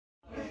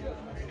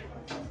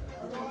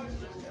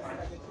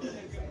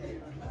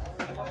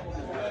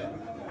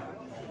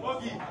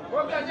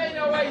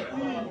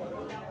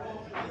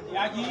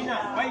Good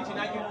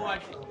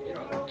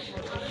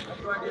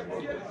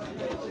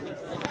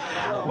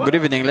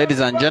evening, ladies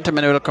and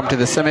gentlemen. Welcome to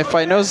the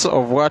semi-finals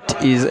of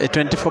what is a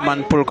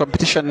 24-man pool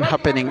competition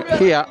happening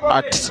here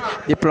at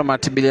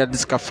Diplomat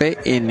Billiards Cafe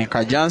in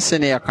KAYANJA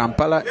near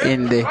Kampala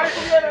in the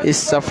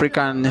East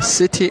African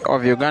city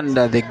of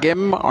Uganda. The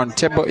game on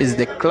table is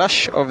the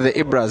clash of the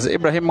IBRAs.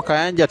 Ibrahim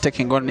KAYANJA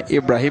taking on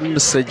Ibrahim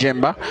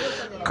SEJJEMBA.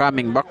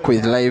 Coming back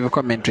with live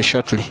commentary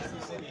shortly.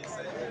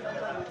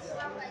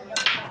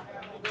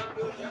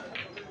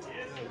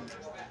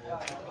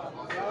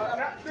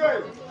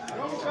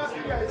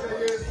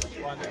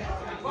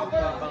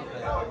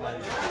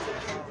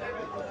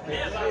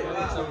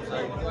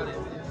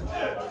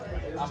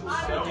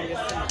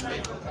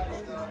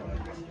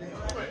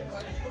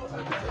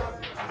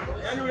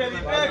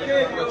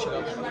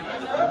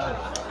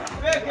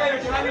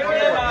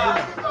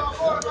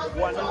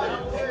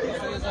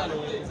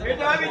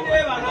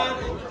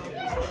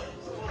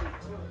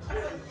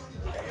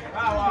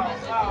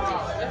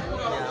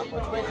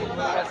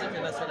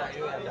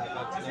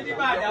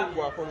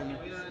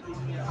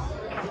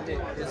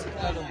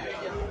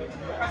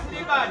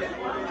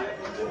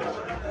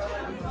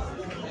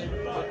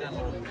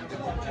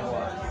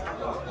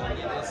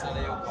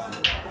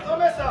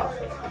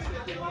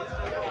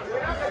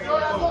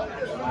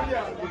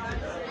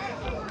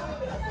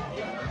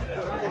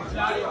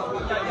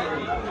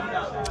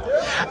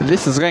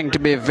 This is going to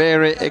be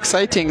very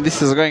exciting.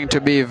 This is going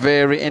to be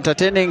very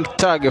entertaining.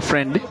 Tag a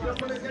friend.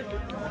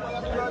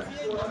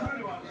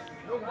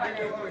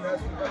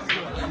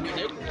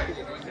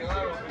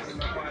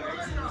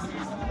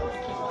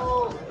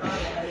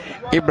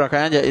 IBRA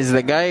KAYANJA is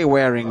the guy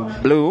wearing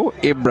blue.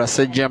 IBRA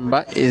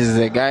SEJJEMBA is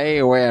the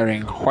guy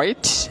wearing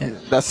white.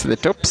 That's the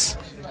tops.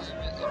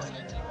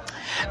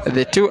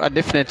 The two are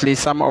definitely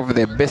some of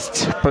the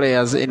best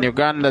players in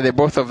Uganda. The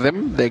both of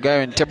them. The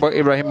guy on table,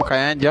 Ibrahim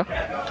KAYANJA,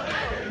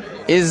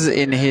 is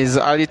in his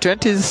early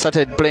 20s.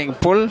 Started playing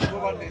pool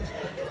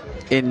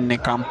in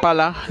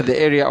Kampala, the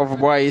area of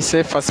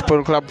Bwaise. First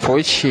pool club for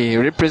which he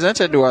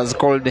represented was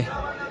called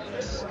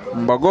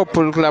Mbago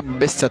Pool Club,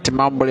 based at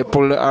Mambole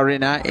Pool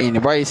Arena in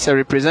Bwaise.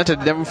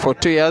 Represented them for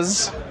 2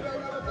 years.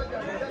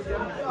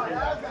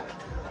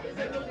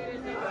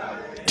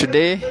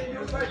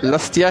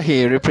 Last year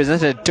he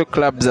represented 2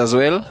 clubs as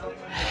well,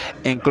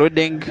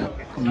 including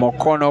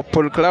Mokono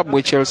Pool Club,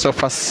 which also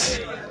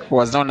first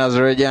was known as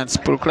Regents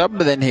Pool Club.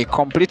 Then he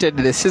completed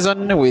the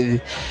season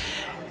with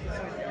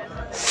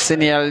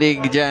Senior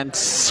League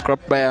Giants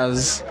Crop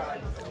Buyers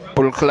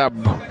Pool Club.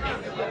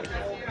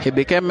 He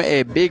became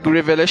a big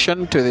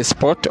revelation to the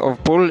sport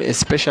of pool,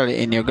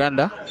 especially in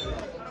Uganda,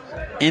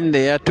 in the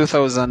year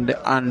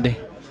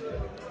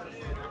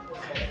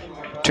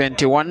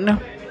 2021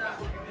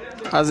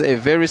 as a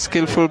very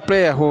skillful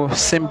player who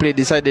simply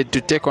decided to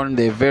take on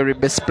the very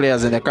best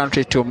players in the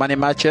country to money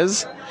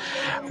matches,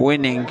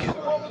 winning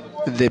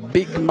the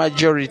big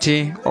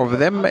majority of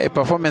them, a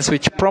performance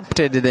which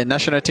prompted the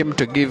national team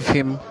to give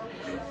him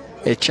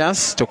a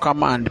chance to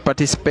come and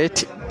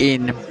participate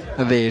in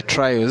the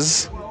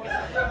trials.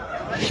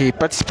 He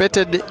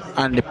participated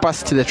and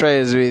passed the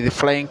trials with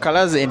flying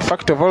colors. In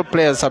fact, of all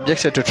players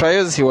subjected to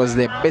trials, he was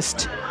the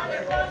best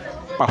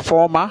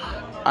performer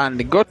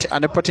and got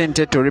an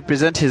opportunity to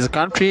represent his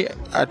country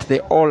at the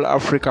All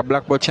Africa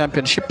Blackball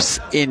Championships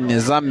in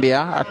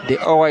Zambia at the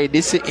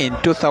OIDC in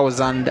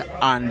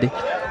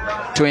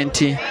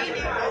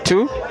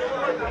 2022,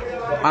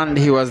 and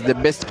he was the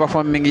best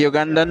performing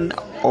Ugandan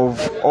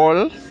of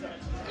all.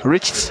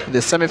 Reached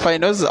the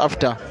semi-finals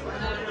after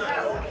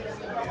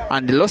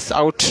and lost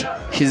out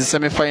his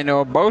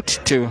semi-final bout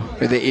to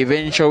the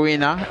eventual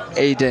winner,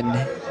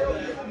 Aiden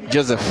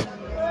Joseph.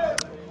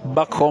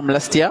 Back home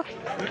last year,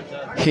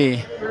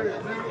 he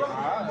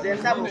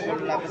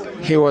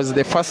was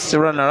the first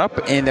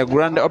runner-up in the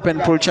Grand Open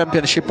Pool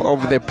Championship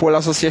of the Pool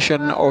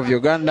Association of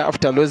Uganda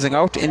after losing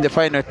out in the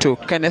final to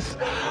Kenneth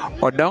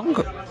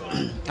Odong.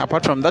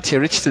 Apart from that, he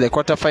reached the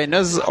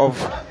quarterfinals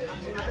of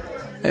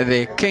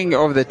the King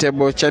of the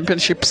Table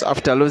Championships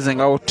after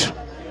losing out.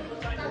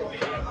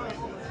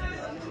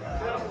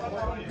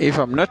 If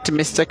I'm not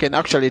mistaken,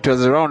 actually it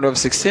was a round of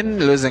 16,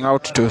 losing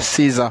out to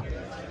Caesar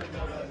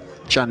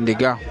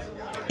Chandiga.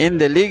 In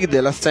the league,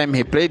 the last time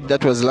he played,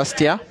 that was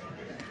last year,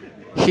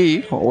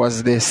 he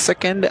was the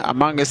second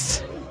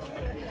amongst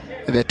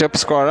the top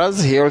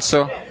scorers. He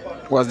also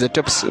was the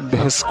top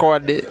who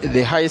scored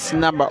the highest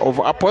number of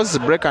apples,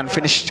 break and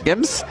finished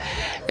games,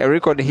 a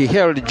record he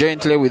held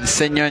jointly with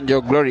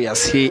Senyonjo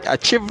Glorious. He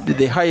achieved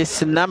the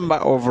highest number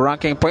of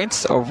ranking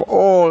points of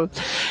all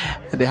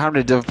the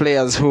hundreds of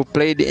players who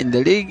played in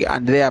the league,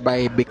 and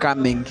thereby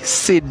becoming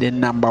seed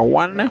number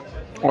 1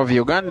 of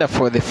Uganda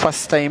for the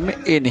first time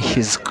in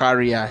his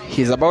career.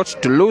 He's about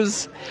to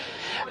lose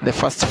the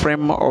first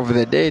frame of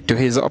the day to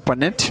his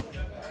opponent.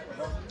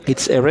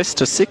 It's a race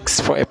to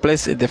 6 for a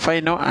place in the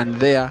final,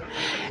 and there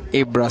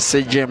IBRA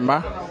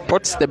SEJJEMBA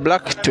puts the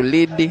black to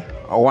lead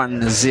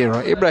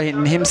 1-0.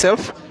 Ibrahim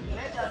himself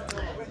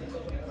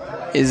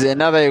is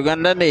another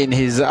Ugandan in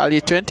his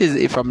early 20s.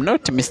 If I'm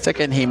not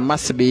mistaken, he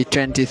must be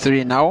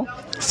 23 now.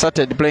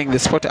 Started playing the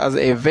sport as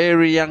a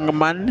very young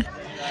man,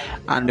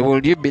 and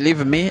will you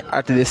believe me,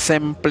 at the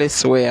same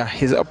place where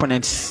his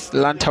opponents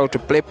learned how to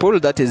play pool,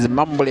 that is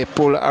Mambule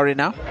Pool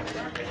Arena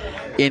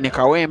in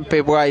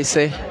Kawempe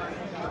Bwaise,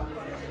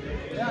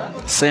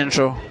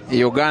 Central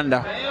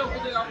Uganda.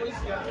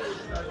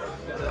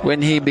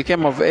 When he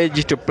became of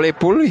age to play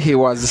pool, he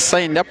was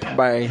signed up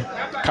by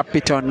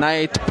Capital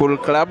Night Pool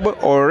Club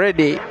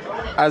already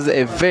as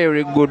a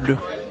very good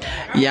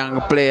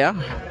young player.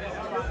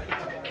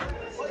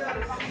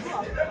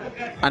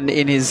 And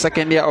in his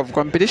second year of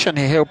competition,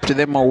 he helped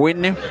them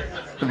win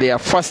their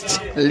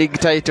first league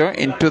title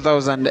in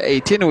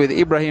 2018 with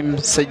Ibrahim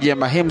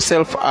SEJJEMBA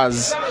himself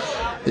as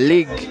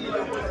league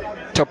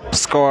top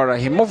scorer.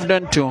 He moved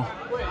on to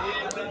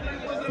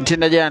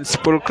Ntinda Giants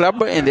Pool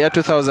Club in the year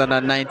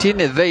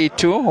 2019. They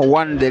too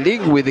won the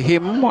league with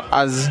him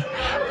as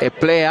a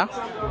player.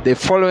 The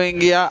following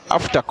year,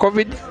 after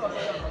COVID,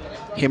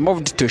 he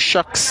moved to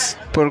Sharks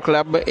Pool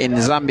Club in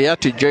Zambia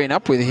to join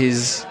up with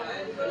his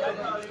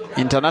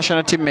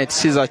international teammate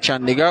Caesar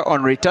Chandiga.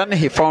 On return,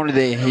 he found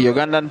the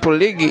Ugandan Pool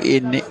League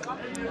in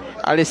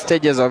early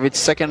stages of its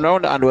second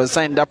round and was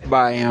signed up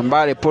by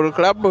Mbale Pool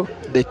Club.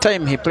 The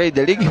time he played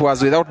the league, he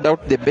was without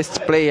doubt the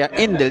best player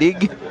in the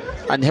league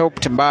and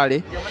helped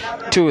Mbale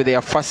to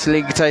their first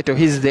league title.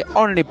 He's the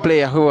only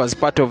player who was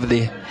part of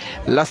the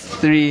last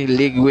 3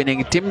 league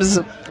winning teams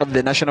of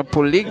the National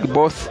Pool League,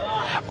 both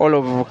all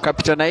of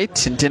Capital Night,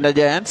 Ntinda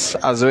Giants,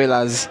 as well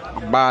as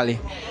Mbale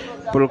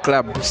Pool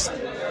Clubs.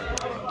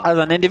 As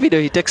an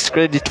individual, he takes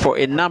credit for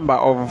a number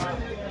of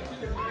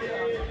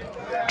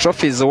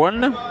trophies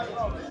won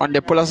on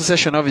the Pool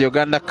Association of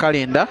Uganda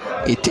calendar.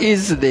 It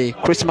is the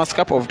Christmas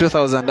Cup of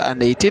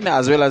 2018,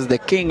 as well as the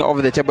King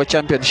of the Table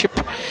Championship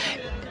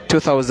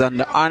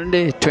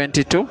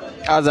 2022.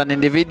 As an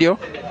individual,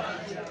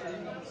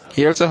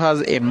 he also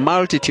has a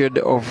multitude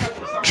of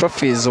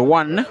trophies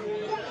won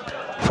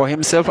for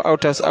himself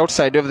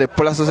outside of the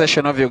Pool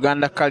Association of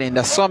Uganda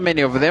calendar. So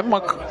many of them,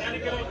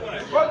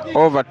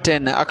 over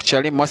 10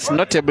 actually, most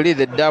notably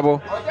the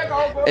double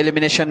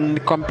elimination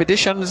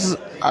competitions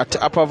at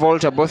Upper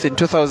Volta both in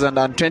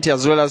 2020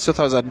 as well as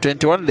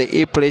 2021,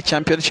 the E-Play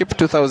Championship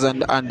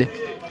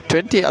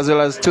 2020 as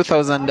well as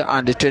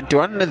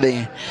 2021,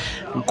 the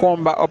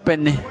Nkomba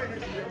Open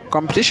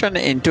competition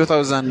in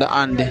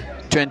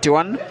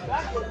 2021,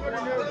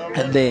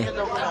 the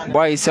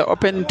Boise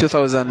Open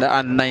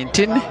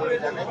 2019,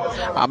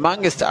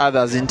 amongst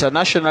others.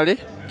 Internationally,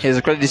 he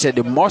is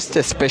credited most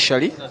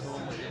especially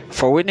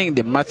for winning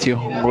the Matthew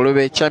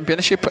Ngulube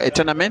Championship, a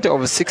tournament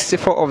of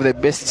 64 of the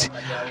best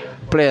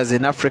players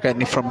in Africa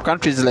and from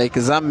countries like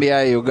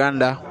Zambia,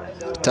 Uganda,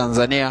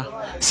 Tanzania,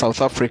 South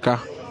Africa,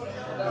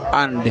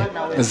 and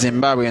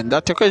Zimbabwe. On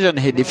that occasion,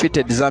 he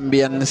defeated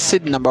Zambian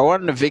seed number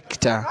 1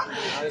 Victor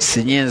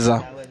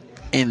Sinyenza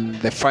in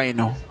the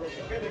final.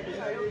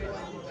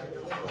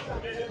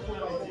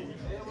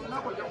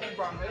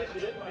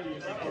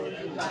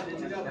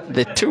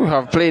 The two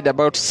have played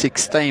about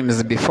 6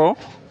 times before.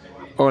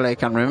 All I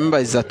can remember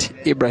is that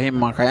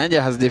Ibrahim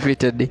KAYANJA has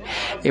defeated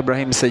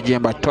Ibrahim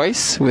SEJJEMBA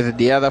twice, with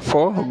the other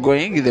 4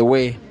 going the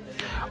way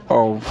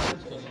of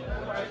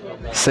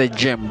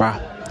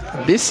SEJJEMBA.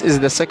 This is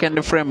the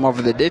second frame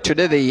of the day.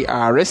 Today they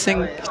are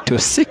racing to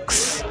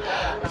 6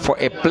 for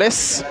a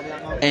place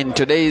in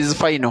today's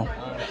final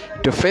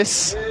to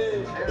face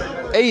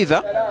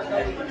either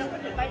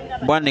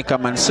Bwanika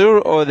Mansur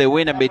or the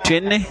winner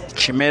between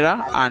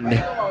Chimera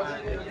and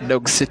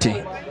Dog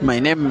City. My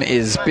name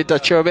is Peter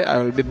Chobe. I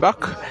will be back.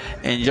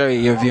 Enjoy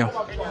your view.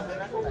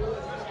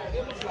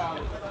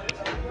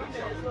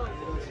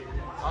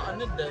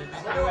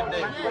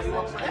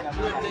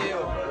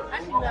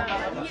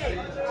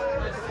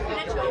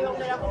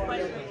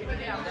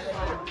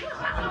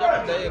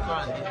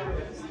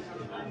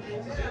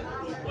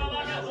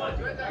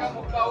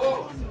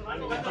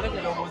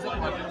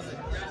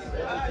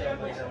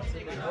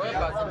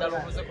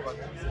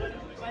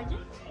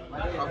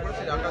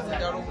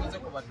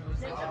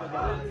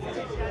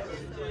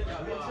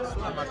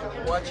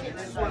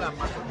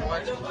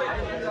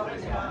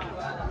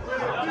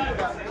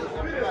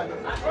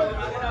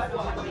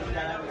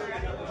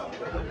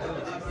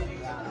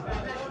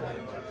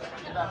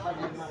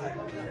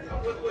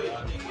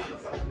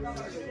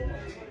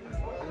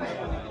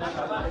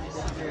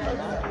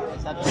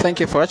 Thank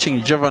you for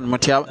watching. Jovan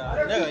Mutial.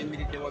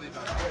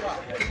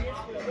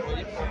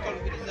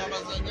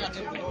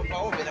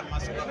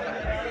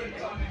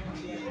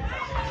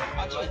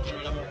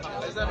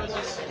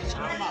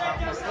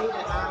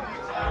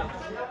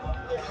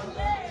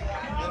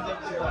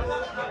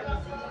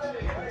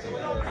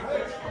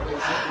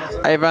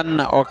 Ivan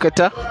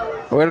Oketa,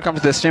 welcome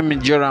to the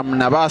stream. Joram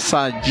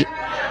Nabasa,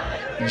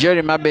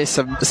 Jerry Mabe,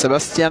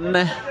 Sebastian,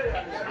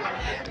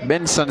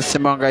 Benson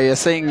Simonga. You're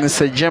saying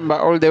SEJJEMBA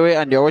all the way,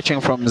 and you're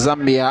watching from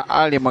Zambia.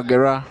 Ali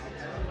Magera,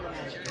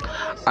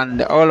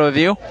 and all of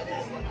you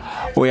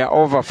We are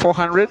over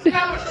 400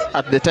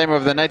 at the time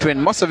of the night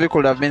when most of you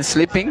could have been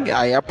sleeping.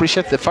 I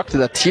appreciate the fact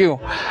that you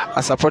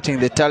are supporting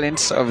the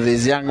talents of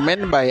these young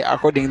men by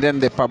according them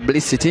the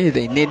publicity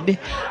they need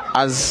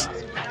as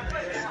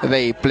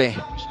they play.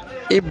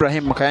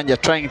 Ibrahim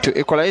KAYANJA trying to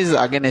equalize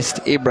against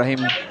Ibrahim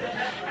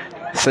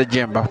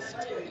SEJJEMBA.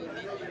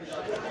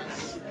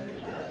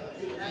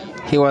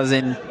 He was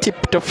in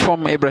tip-top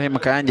form, Ibrahim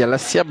KAYANJA,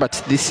 last year,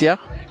 but this year,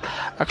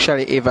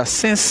 actually ever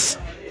since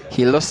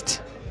he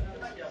lost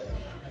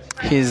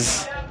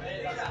his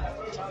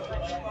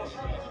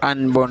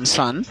unborn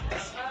son,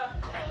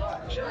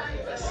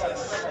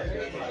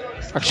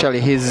 actually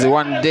his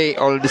 1 day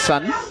old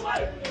son,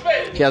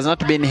 he has not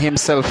been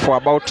himself for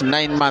about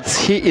 9 months.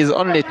 He is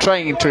only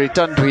trying to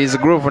return to his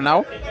groove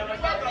now.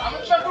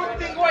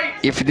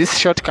 If this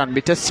shot can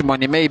be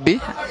testimony, maybe.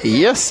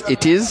 Yes,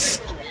 it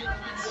is.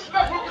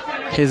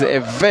 He's a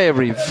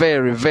very,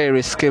 very,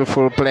 very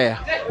skillful player.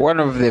 One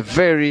of the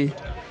very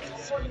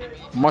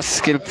most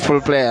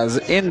skillful players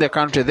in the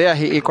country. There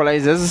he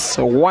equalizes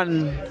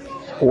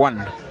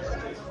 1-1.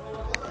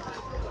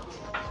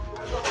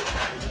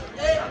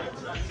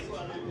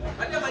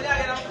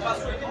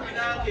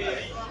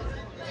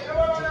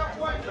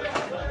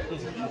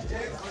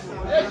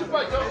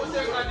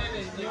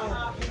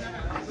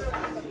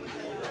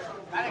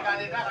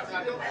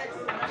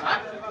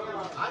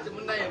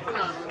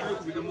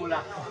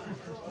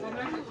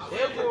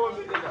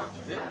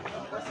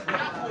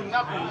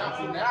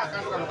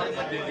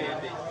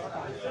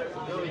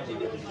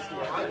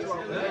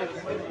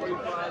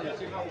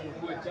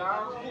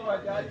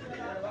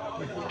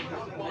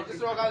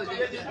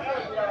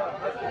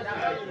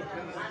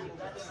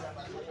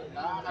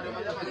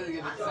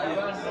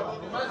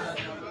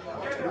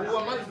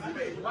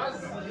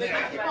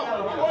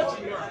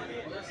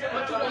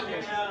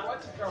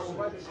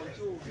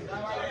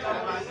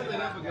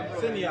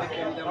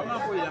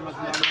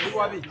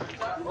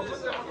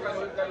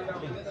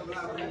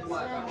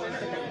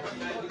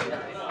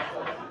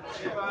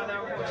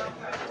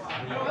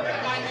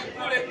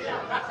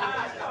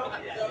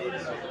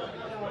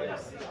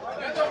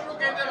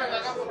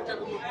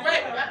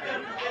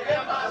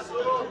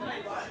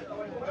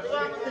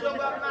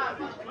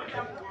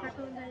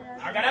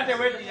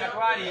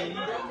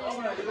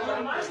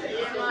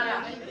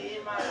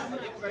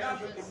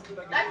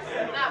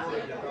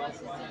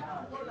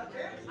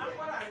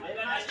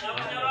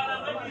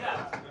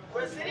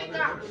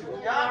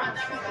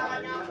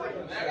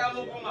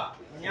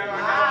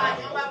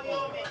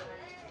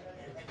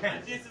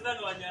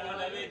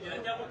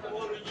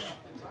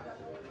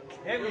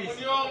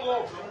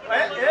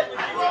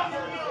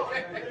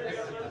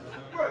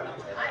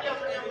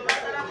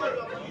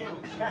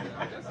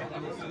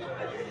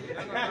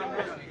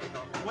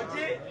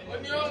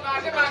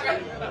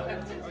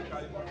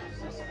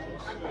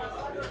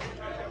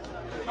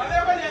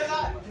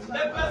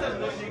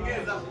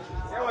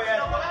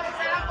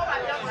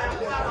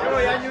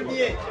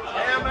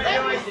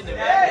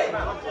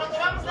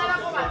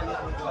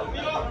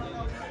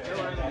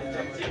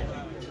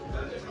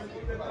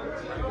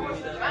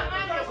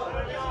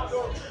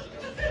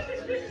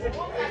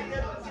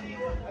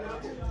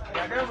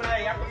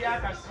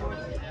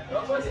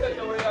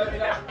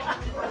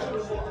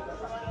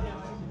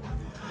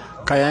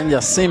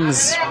 KAYANJA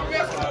seems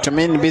to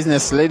mean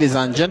business, ladies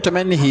and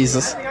gentlemen. He's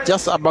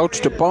just about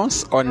to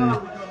pounce on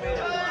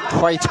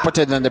white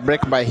potted on the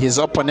break by his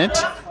opponent.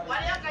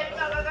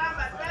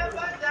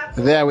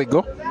 There we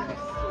go.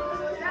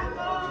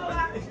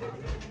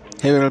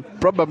 He will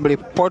probably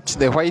pot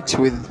the white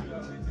with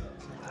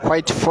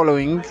white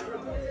following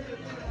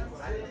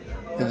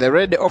the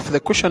red off the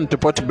cushion to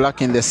pot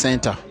black in the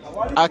center.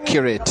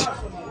 Accurate.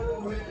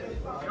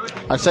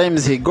 At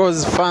times he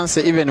goes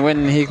fancy even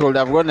when he could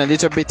have gone a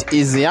little bit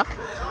easier.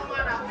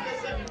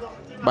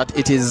 But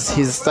it is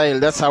his style.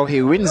 That's how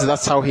he wins.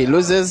 That's how he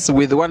loses.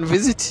 With one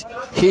visit,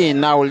 he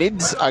now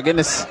leads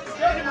against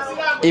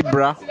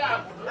IBRA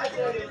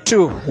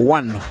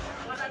 2-1.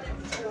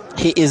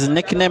 He is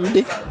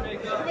nicknamed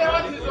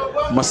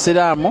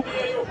Muslimu.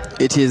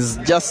 It is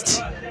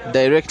just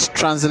direct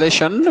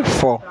translation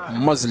for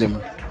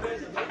Muslim.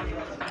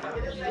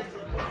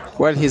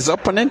 While his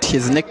opponent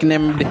is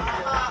nicknamed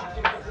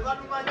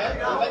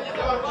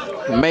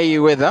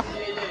Mayweather,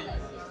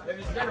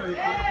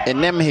 a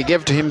name he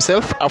gave to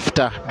himself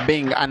after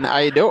being an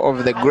idol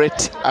of the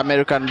great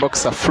American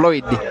boxer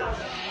Floyd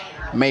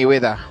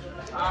Mayweather.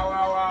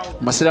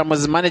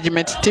 Muslimu's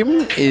management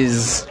team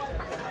is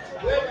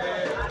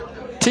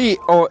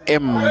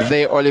TOM,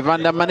 the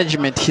Ollivander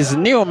management. His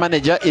new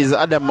manager is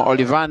Adam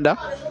Ollivander,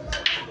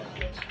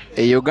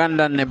 a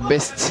Ugandan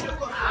best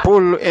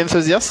pool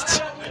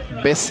enthusiast.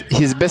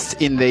 He's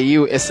best in the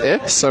USA,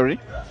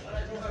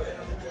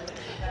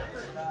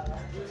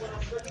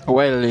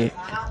 While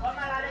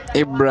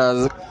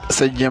IBRA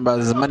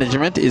SEJJEMBA's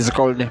management is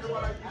called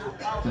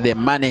the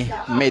Money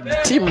Made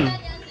Team,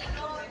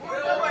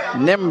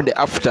 named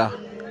after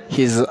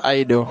his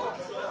idol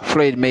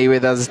Floyd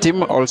Mayweather's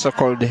team, also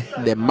called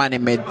the Money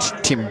Made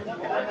Team.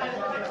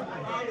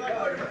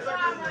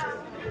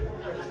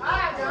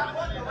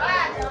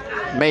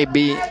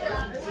 maybe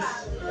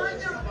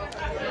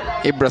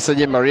IBRA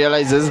SEJJEMBA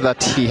realizes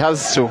that he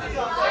has to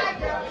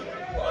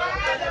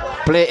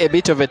play a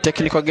bit of a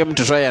technical game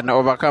to try and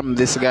overcome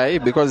this guy,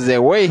 because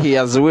the way he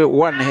has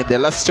won the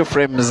last 2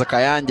 frames,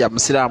 KAYANJA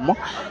Musiramu,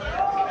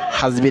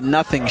 has been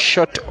nothing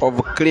short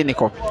of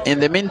clinical. In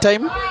the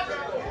meantime,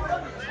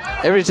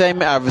 every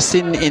time I've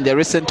seen in the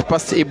recent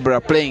past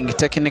IBRA playing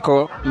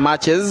technical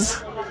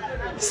matches,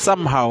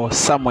 somehow,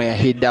 somewhere,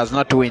 he does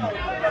not win.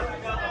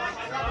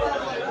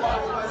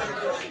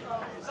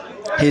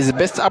 His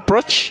best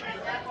approach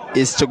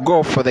is to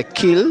go for the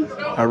kill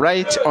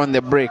right on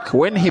the break.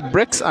 When he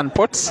breaks and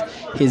pots,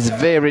 he's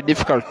very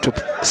difficult to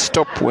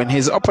stop. When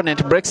his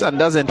opponent breaks and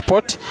doesn't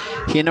pot,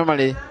 he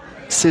normally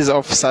sees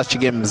off such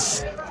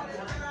games.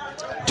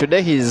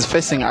 Today he is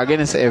facing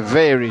against a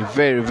very,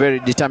 very, very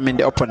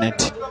determined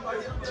opponent.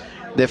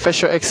 The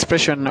facial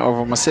expression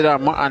of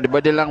Musiramu and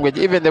body language,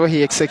 even the way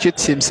he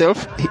executes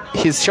himself,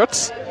 his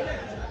shots,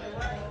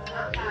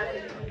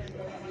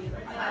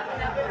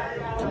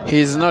 he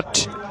is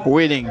not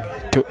willing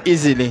to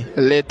easily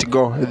let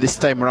go this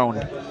time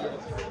round.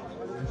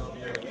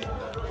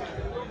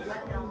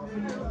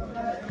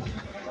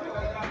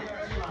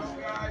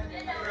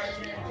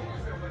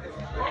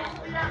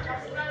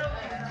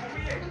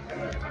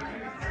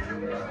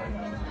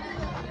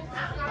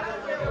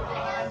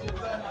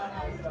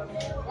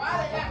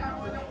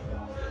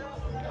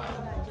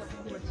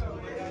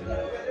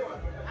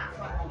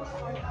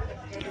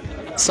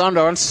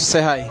 Sandra wants to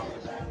say hi.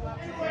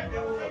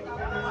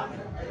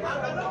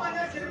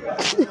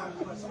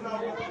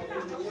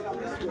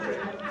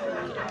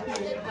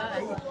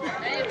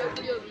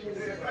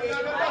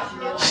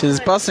 She's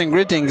passing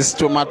greetings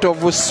to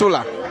Matovu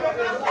Sula.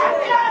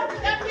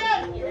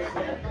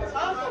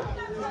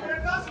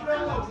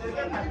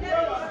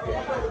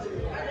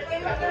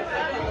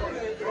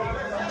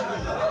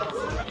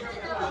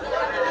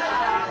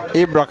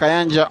 IBRA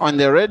KAYANJA on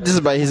the reds.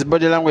 By his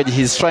body language,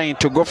 he's trying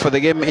to go for the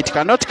game. It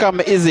cannot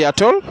come easy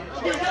at all,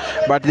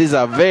 but these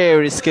are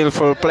very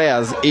skillful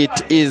players.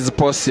 It is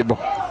possible.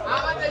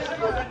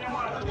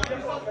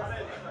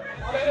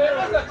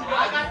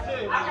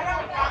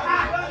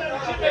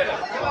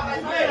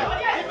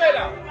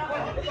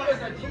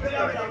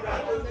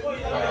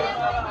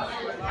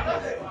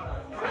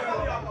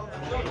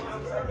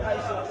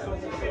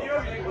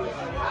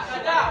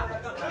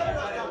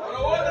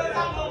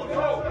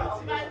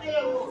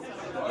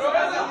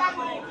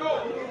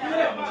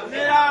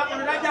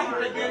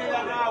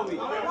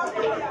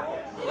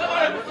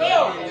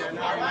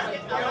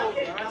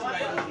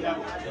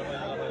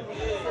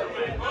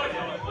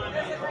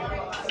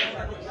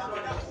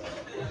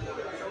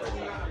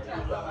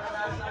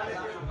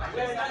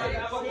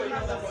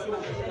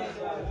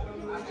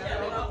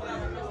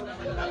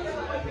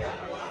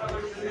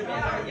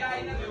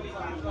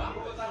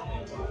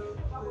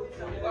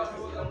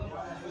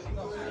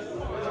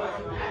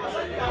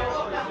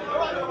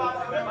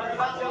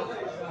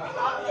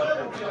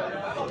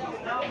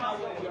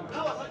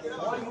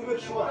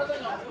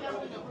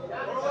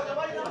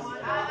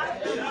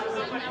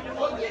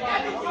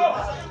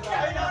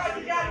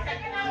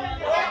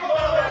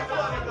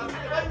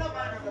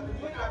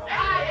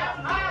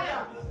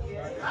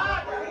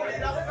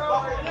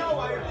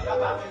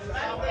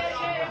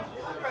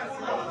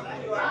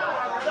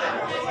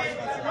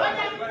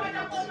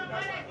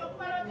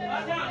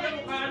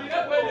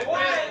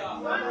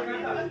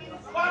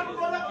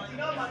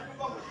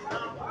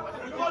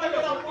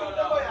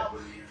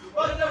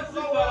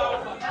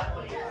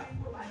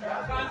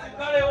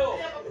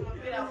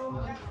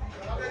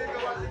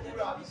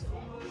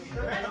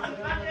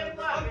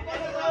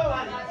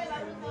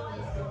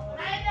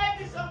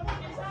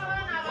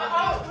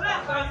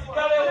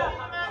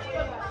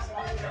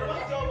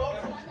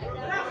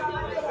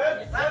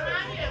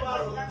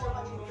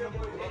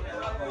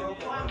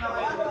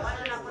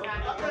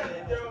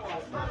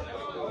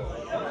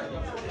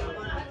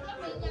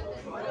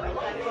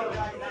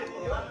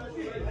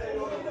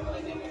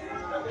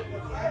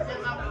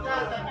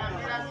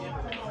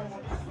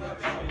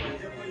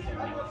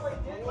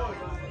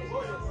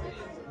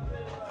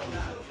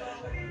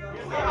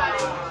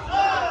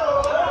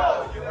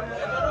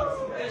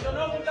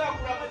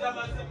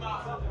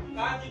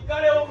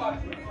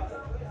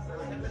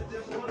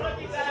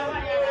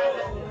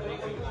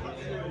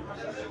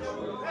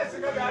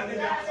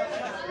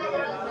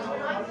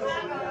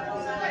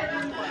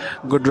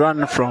 Good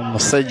run from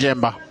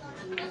SEJJEMBA.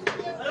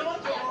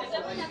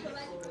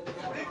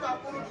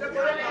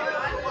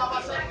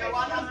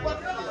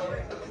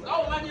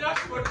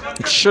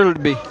 It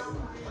should be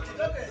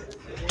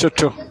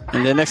 2-2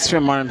 in the next few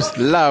months.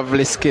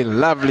 Lovely skill,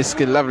 lovely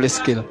skill, lovely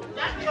skill.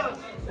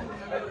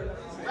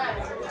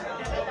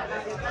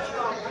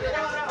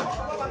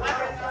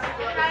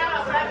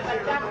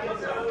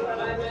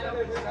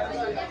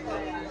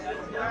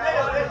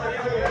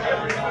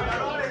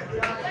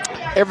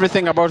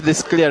 Everything about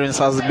this clearance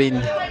has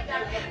been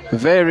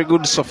very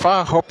good so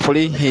far.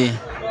 Hopefully he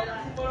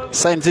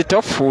signs it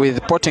off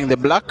with potting the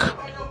black,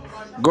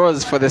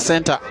 goes for the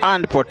center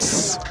and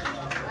pots.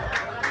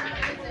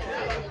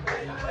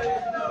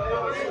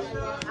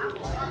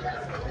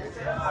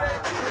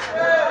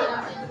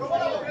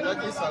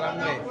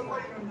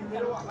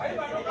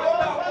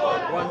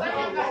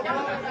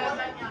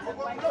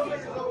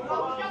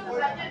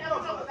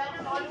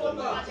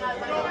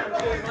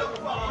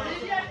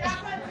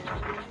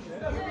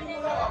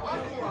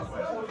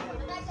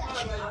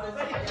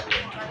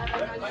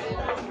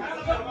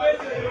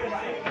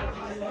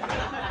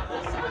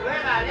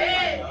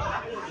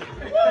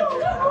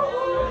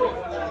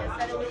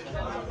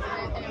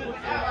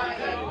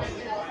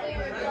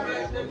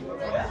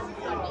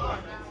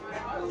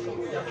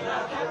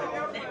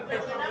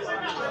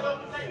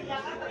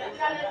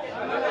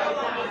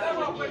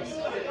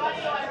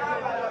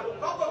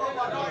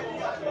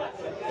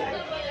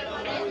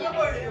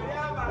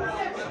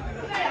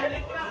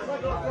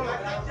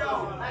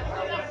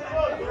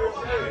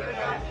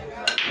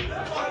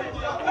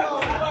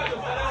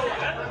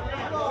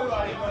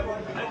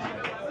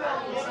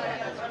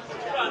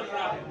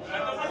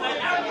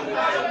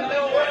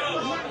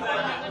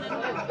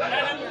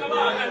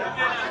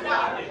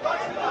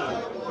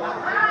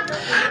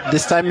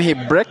 This time he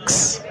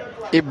breaks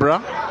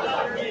IBRA.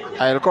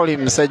 I'll call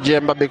him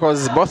SEJJEMBA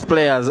because both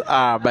players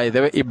are, by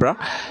the way, IBRA.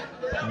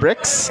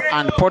 Breaks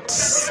and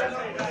puts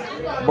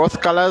both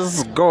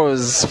colors,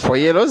 goes for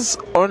yellows.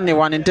 Only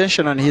one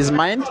intention on his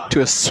mind,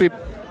 to sweep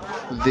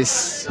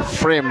this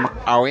frame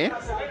away.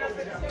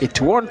 It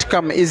won't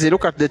come easy.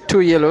 Look at the two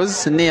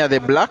yellows near the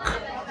black.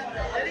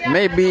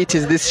 Maybe it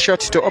is this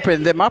shot to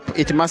open them up.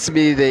 It must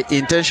be the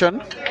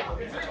intention.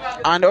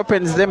 And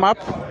opens them up.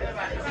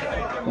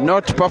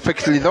 Not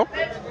perfectly though.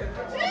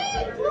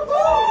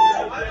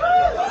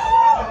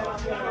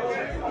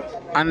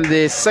 And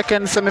the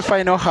second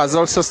semi-final has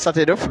also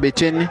started off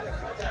between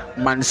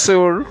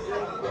Mansour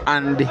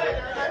and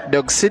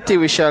Dog City.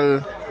 We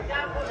shall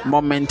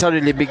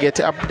momentarily be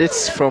getting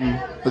updates from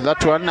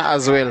that one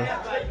as well.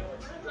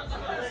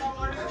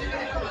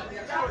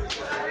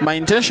 My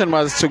intention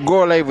was to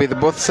go live with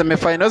both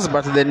semi-finals,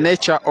 but the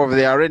nature of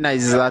the arena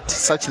is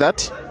such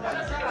that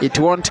it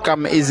won't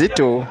come easy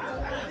to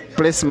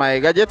place my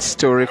gadgets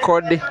to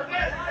record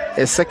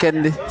a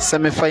second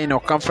semi-final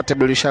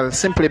comfortably. We shall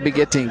simply be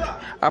getting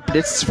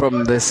updates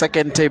from the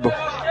second table.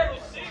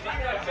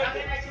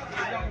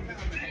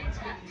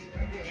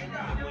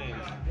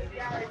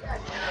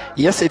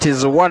 Yes, it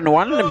is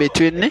 1-1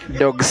 between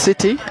Dog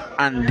City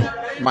and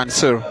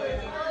Mansour.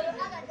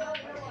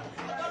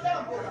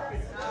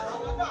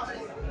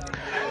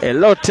 A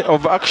lot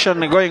of action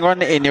going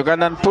on in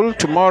Ugandan pool.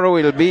 Tomorrow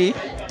will be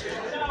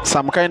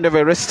some kind of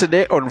a rest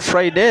day. On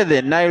Friday,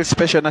 the Nile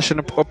Special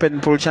National Open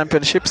Pool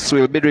Championships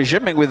will be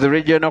resuming with the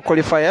regional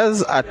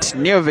qualifiers at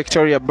New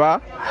Victoria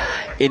Bar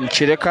in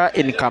Chireka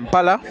in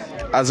Kampala,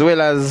 as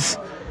well as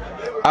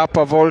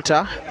Upper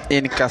Volta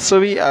in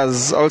Kasubi,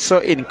 as also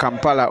in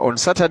Kampala. On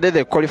Saturday,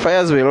 the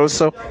qualifiers will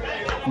also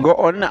go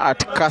on at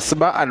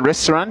Kasba and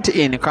Restaurant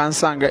in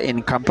Kansanga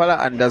in Kampala,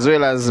 and as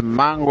well as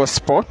Mango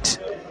Sport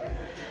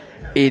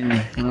in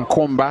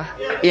Nkumba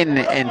in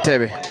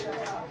Entebbe.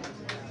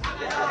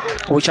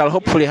 We shall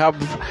hopefully have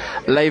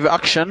live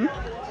action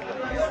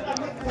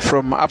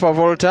from Upper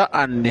Volta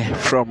and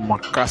from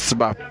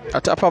Kasba.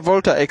 At Upper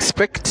Volta,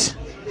 expect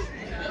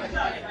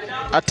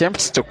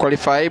attempts to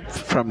qualify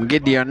from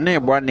Gideon,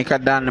 Bwanika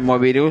Dan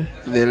Mobiru,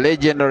 the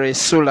legendary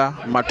Sula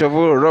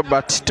Matovu,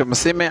 Robert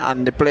Tumusime,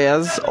 and the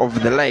players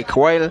of the like.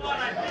 While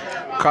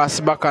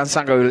Kasba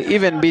Kansanga will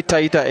even be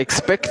tighter,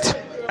 expect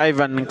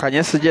Ivan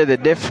Kanyesije, the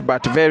deaf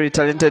but very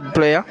talented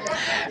player,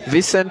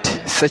 Vincent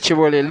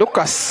Sechibole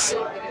Lucas,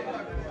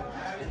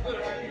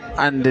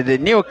 and the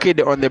new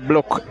kid on the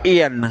block,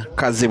 Ian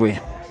Kaziwe.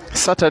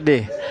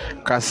 Saturday,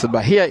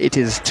 Kasba. Here it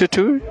is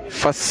 2-2,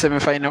 first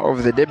semi-final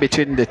of the day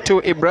between the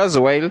two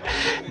IBRAs, while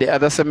the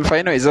other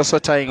semi-final is also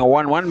tying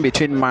 1-1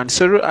 between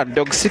Mansour and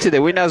Dog City.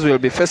 The winners will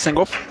be facing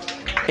off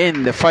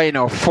in the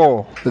final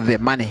for the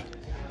money.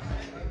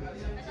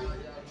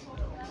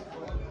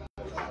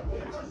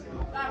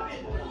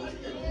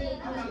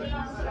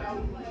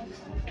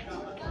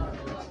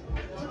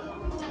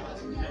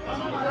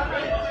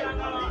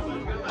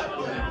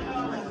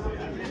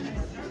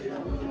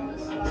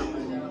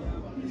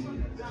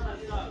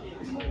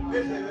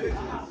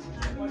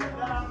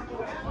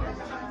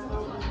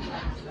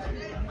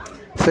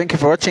 Thank you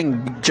for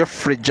watching.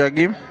 Geoffrey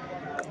Jagi,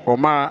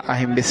 Omar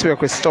Ahimbisiwe,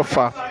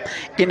 Christopher,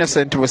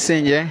 Innocent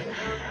Musinje,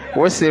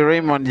 Wesley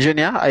Raymond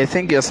Jr. I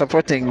think you're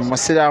supporting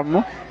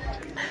Mosilamu,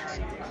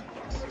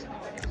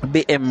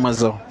 BM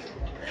Mazo,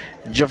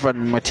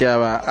 Jovan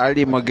Motiawa,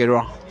 Ali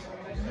Mogero,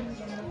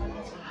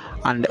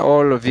 and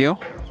all of you.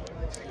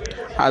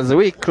 As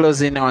we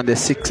close in on the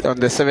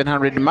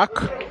 700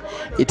 mark,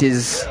 it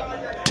is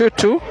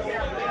 2-2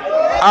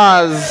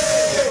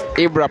 as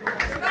IBRA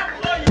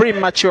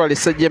prematurely,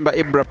 SEJJEMBA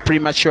IBRA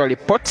prematurely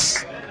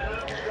pots.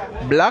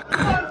 Black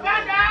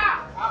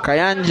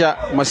Kayanja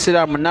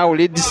Mosilamu now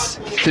leads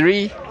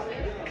 3-2.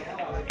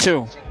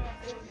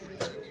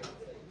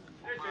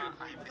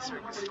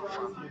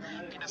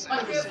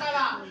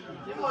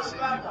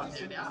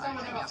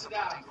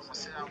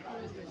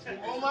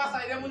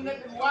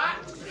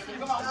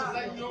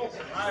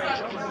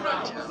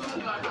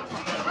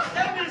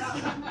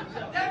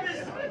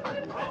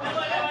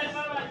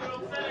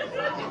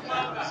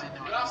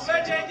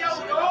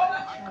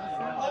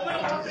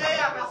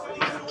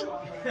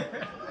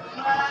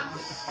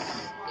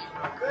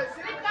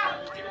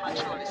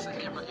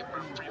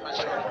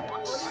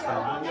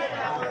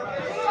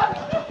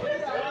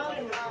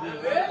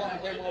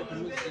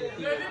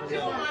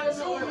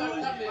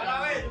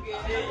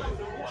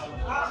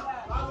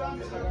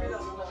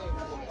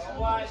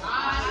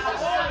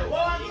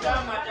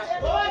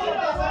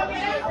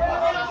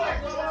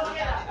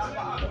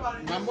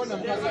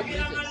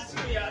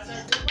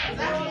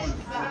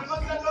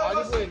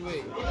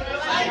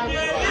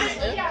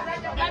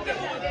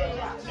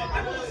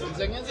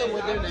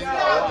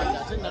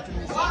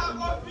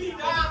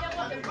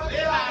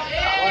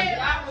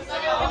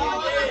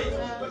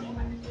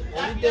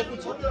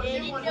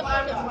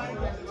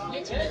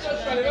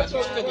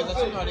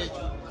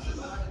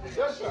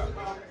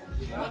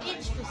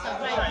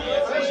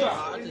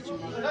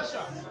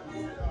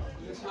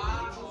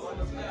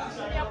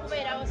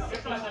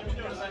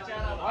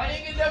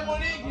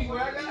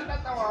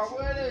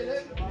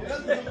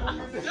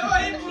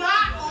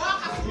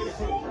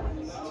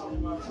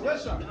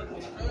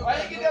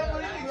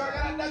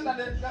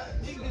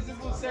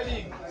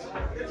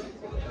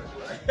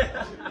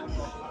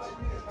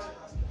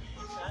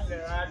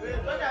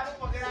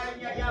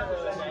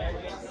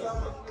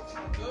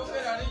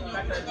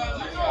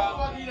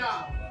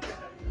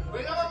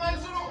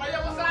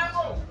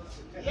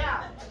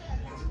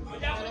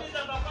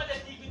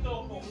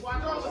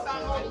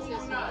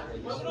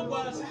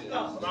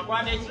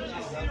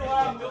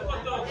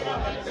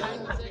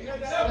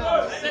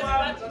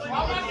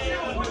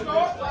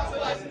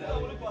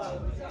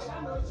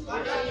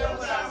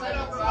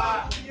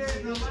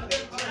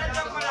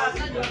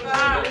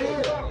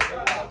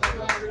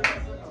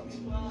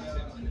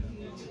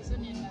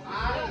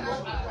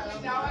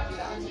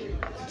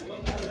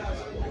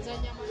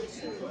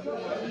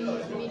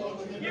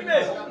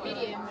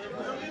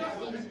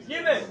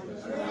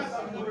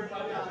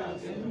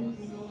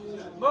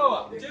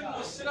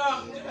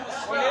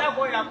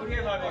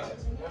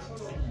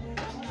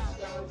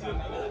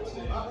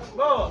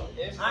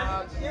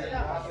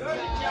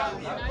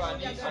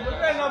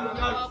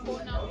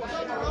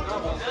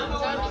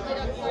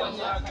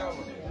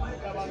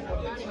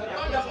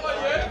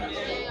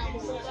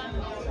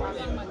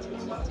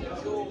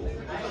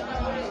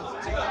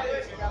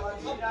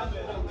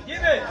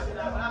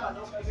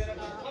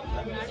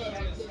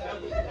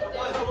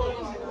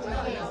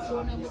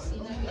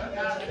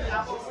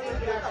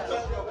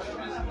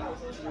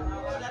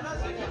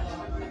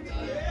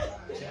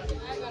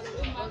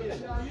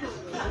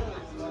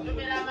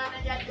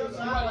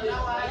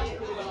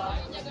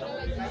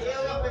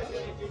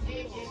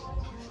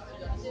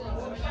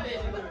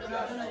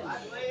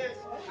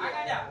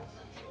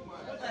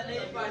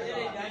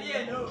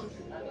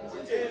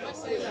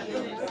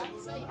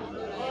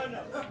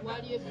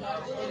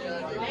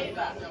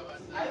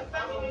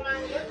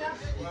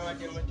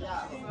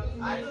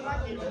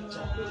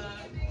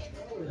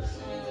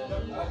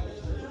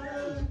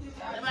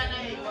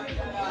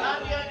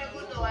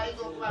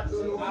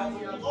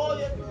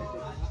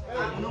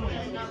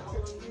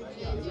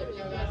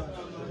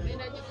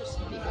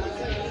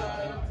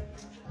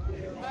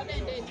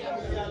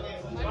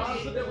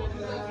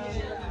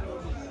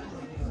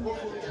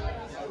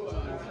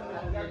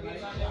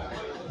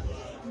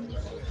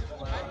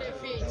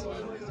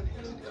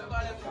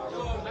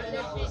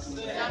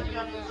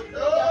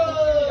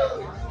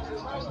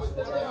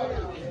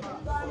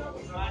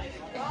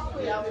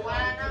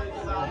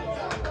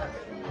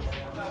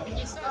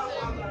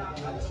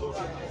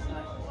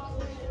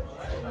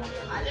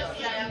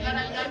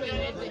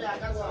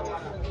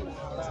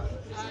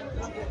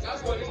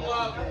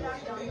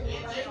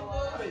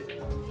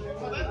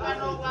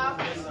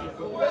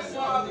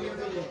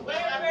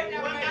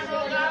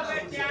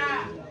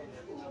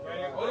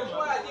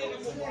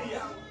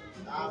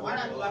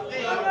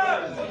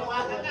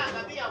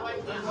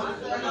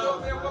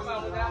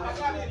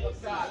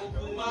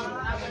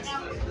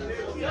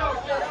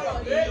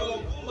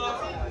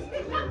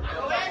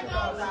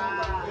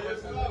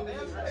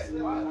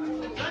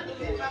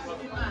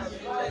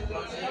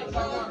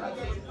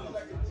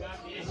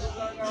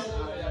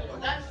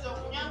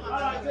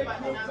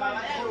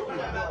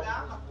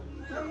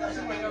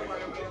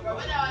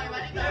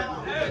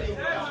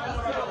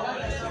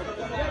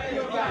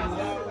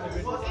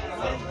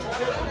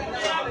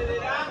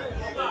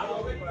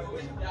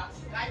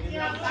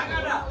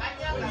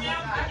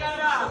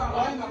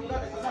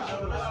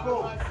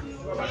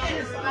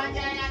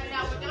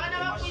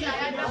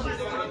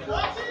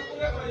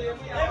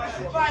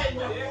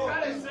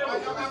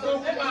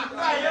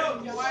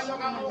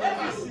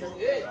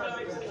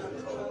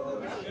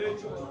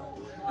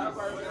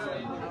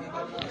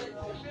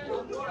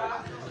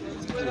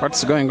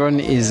 What's going on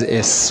is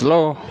a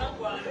slow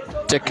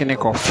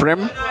technical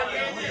frame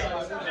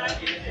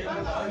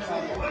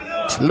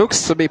It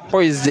looks to be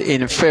poised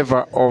in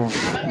favor of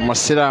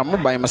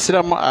Musiramu. By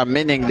Musiramu, I'm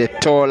meaning the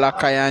taller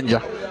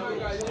Kayanja,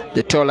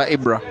 the taller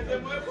IBRA.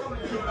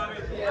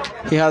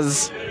 He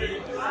has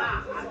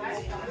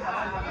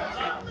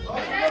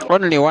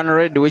only one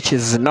red which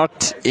is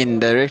not in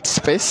direct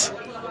space.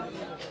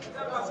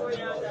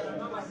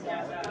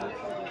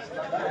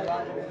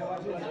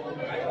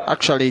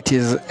 Actually, it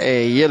is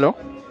a yellow.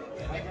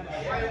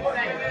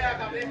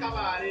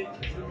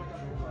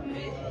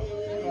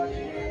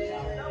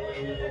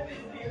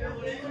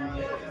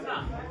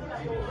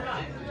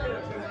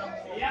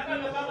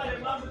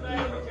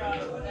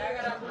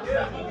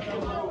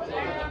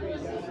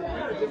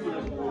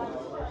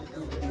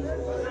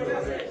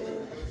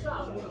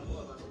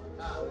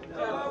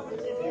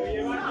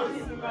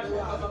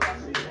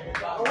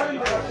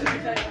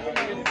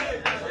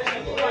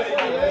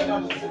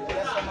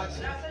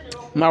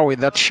 Now with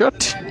that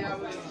shot,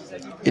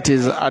 it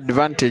is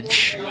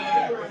advantage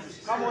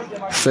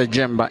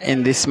SEJJEMBA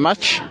in this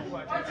match.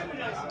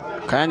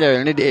 Kayanja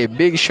will need a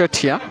big shot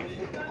here.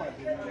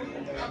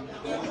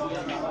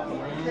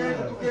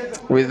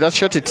 With that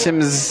shot, it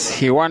seems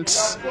he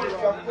wants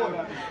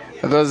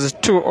those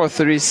 2 or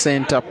 3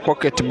 center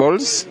pocket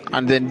balls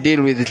and then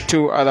deal with the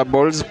 2 other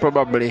balls,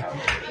 probably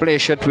play a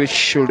shot which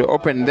should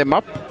open them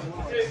up.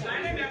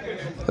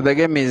 The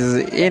game is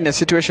in a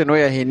situation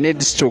where he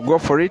needs to go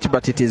for it,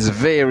 but it is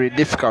very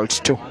difficult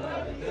too.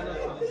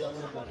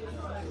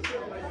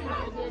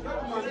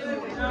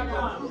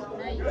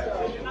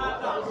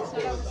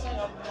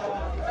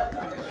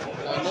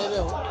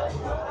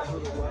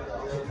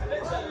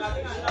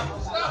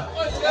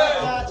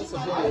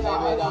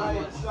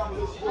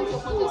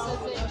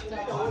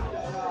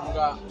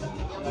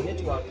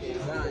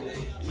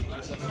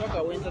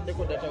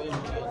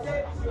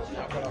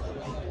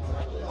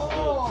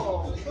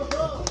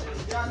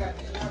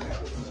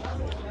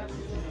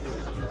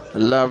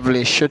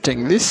 Lovely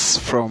shooting this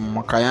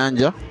from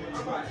Kayanja.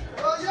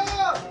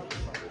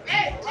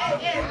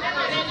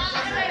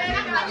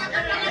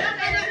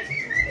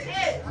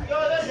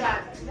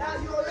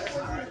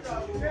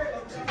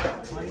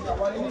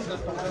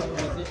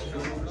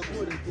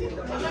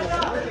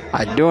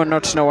 I do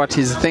not know what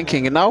he's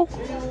thinking now,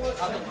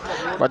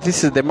 but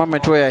this is the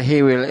moment where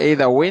he will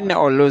either win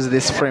or lose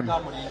this frame.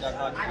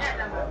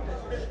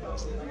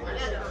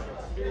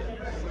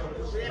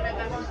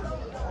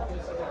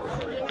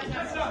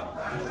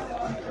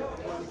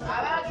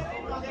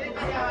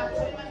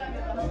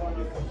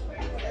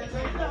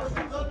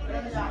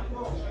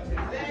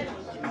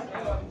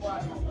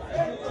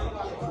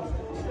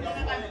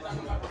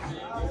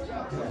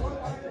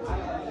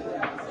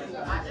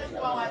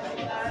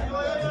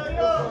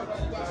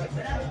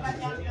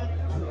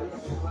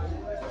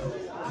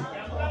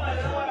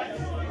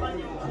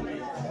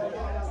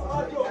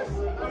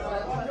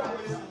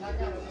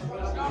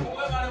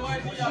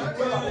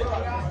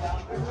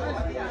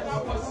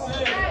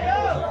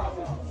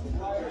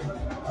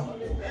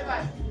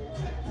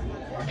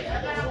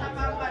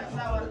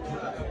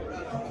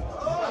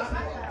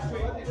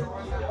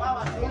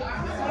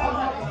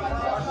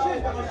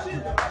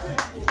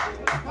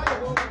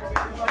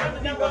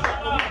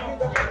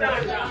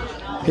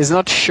 He's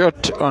not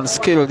short on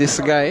skill, this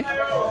guy.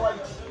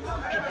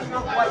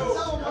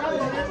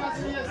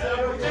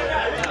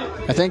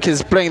 I think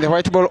he's playing the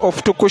white ball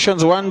off 2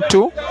 cushions. 1,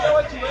 2,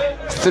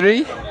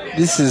 3.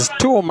 This is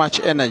too much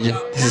energy.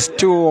 This is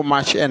too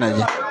much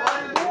energy.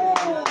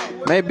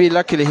 Maybe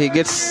luckily he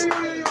gets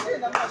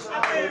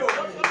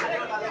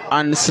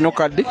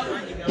unsnookered.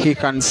 He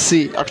can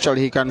see,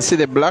 actually he can see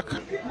the black.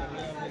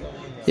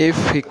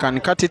 If he can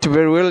cut it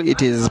very well,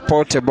 it is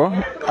portable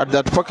at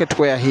that pocket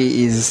where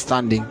he is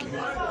standing.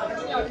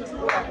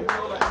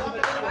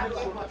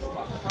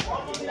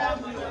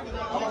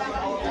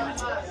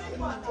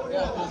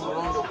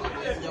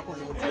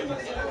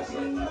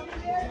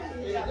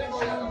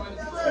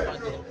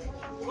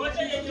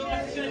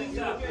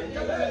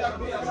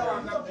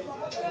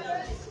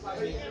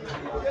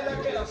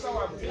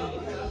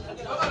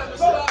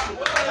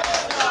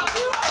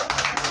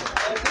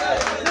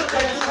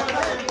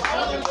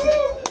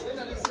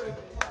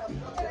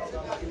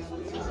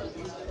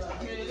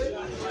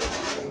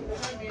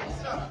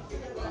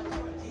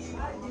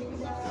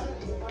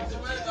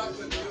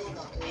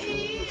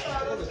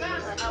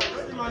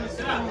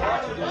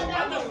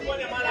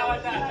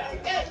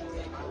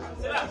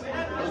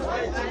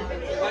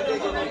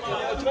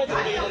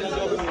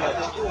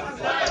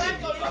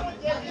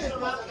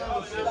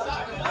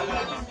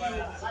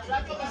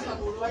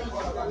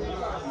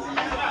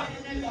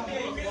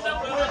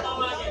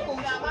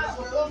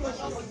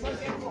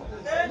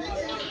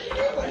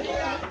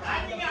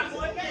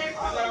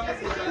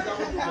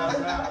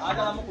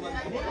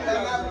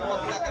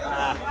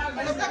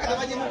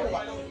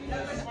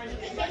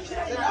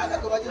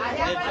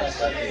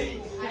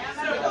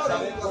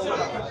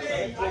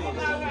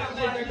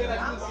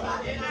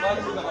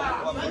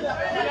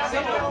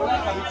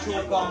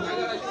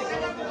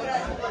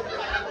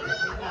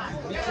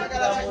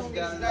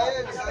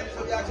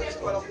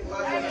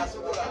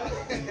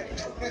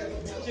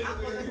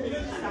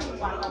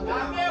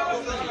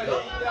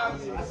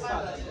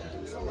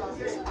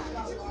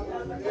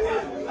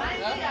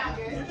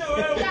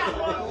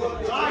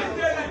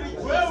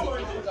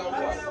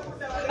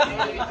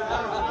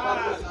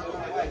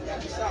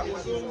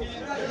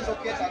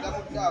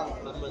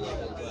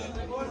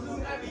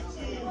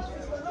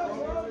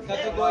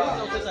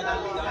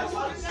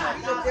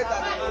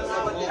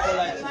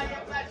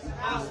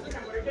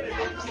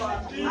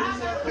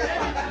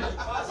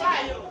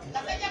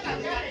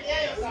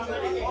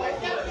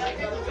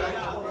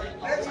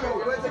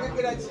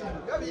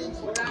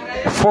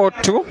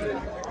 (4-2).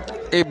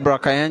 IBRA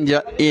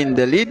KAYANJA in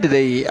the lead.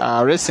 They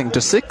are racing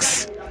to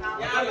 6.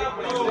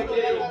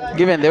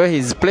 Given the way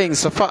he's playing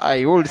so far,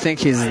 I would think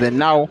he's the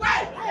now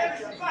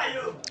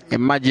a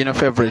marginal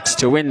favorite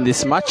to win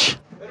this match.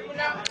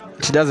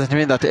 It doesn't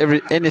mean that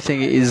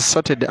anything is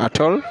sorted at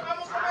all.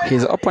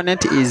 His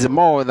opponent is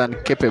more than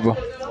capable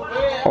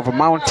of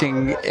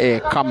mounting a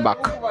comeback.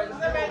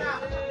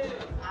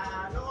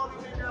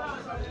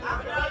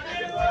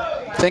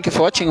 Thank you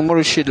for watching.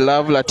 Murushid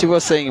Love Lativo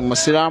saying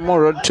Musiramu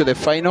road to the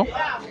final.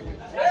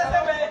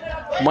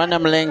 Mwana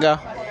Mlenga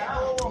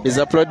is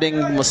uploading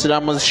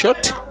Musiramu's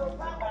shot.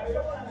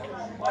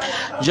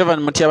 Jovan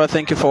Mutiaba,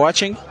 thank you for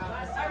watching.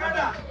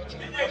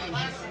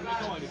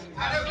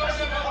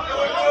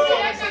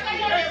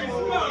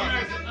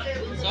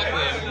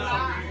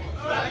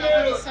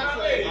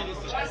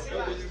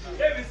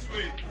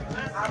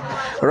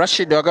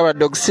 Rashid Wagaba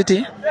Dog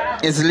City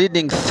is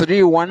leading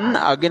 3-1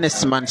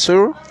 against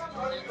Mansour.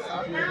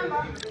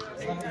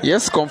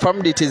 Yes,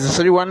 confirmed it is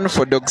 3-1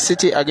 for Dog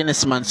City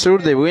against Mansour.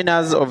 The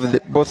winners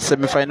of both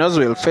semi-finals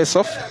will face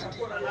off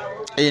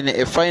in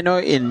a final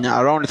in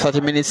around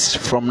 30 minutes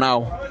from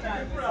now.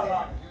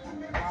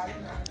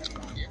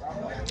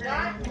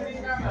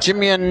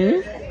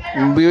 Jimian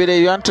Mbiwile,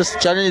 you want to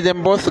challenge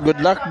them both?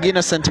 Good luck.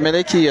 Innocent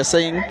Meleki, you're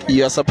saying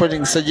you are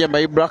supporting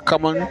SEJJEMBA IBRA.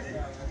 Come on.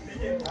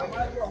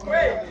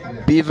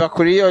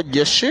 Bivakurio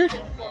Jeshir,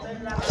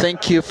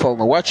 thank you for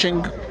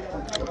watching.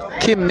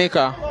 Kim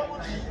Mika,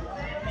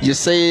 you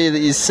say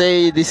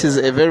this is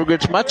a very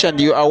great match and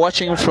you are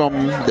watching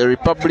from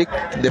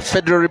the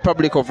Federal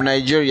Republic of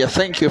Nigeria.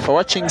 Thank you for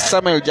watching.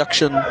 Samuel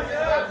Jackson,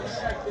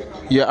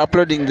 you are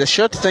uploading the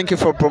shot. Thank you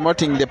for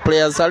promoting the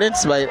players'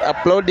 talents by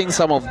uploading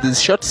some of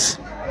these shots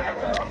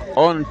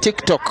on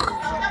TikTok.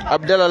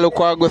 Abdallah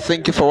Lukwago,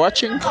 thank you for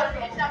watching.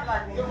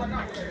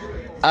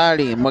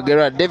 Ali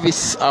Magera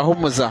Davis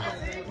Ahumuza,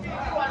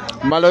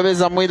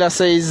 Malobeza Mwila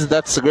says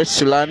that's great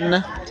to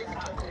learn.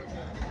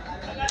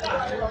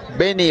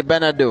 Benny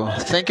Banado,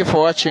 thank you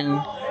for watching.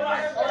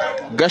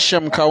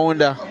 Gasham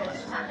Kaunda,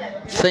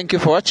 thank you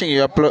for watching.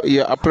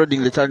 You're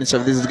uploading the talents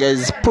of these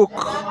guys. Pook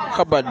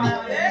Hubbard,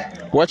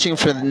 watching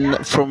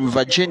from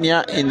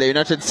Virginia in the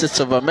United States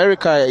of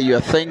America. You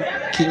are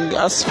thanking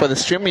us for the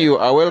stream. You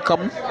are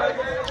welcome.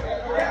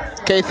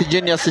 Keith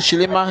Junior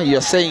Sichilima, you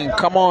are saying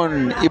come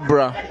on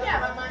IBRA.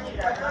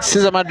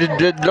 Cesar Madrid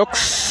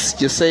Dreadlocks,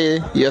 you say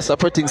you are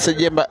supporting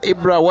SEJJEMBA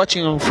IBRA,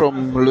 watching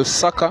from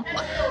Lusaka,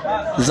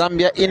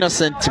 Zambia.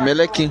 Innocent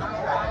Meleki,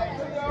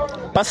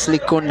 Pasli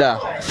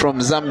Kunda from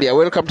Zambia,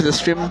 welcome to the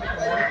stream.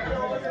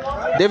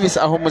 Davis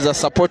Ahumuza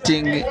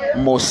supporting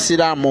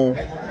Musiramu.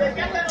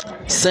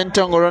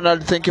 Sentong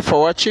Ronald, thank you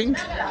for watching.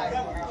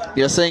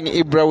 You are saying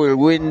IBRA will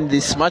win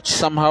this match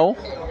somehow.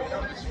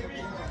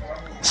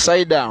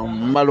 Saida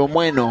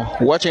Malomweno,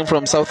 watching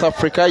from South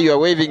Africa. You are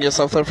waving your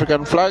South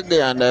African flag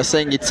and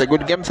saying it's a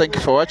good game. Thank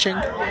you for watching.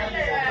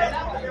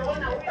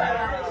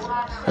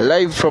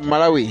 Live from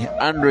Malawi,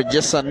 Andrew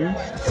Jason,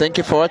 thank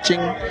you for watching.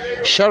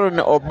 Sharon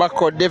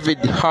Obako David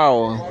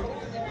Howe,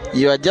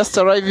 you are just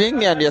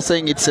arriving and you're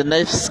saying it's a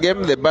nice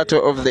game, the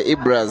battle of the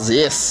IBRAs.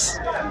 Yes.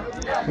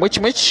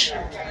 Mitch.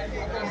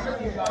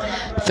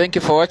 Thank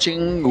you for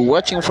watching.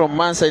 Watching from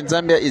Mansa in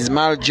Zambia is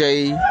Mal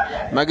J.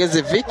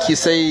 Magazevic, you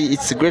say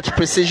it's great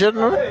precision.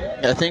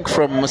 I think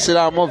from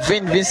Musiramo.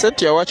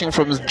 Vincent, you're watching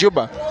from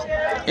Juba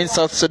in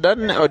South Sudan.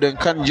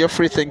 Odonkan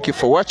Geoffrey, thank you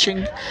for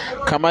watching.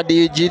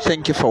 Kamadi UG,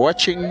 thank you for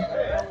watching.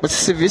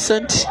 Mrs.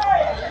 Vincent,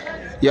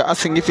 you're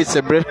asking if it's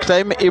a break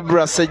time.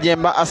 IBRA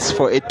SEJJEMBA asked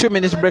for a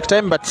 2-minute break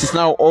time, but it's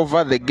now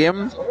over. The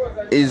game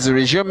is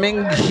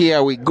resuming.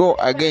 Here we go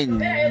again.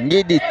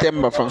 Ngidi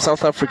Temba from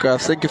South Africa,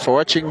 thank you for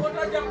watching.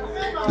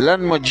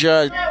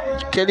 Lanmoja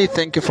Kelly,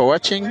 thank you for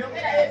watching.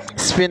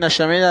 Spina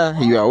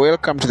Shamina, you are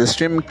welcome to the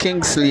stream.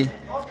 Kingsley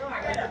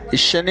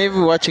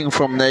Ishaniv, watching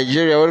from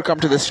Nigeria, welcome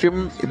to the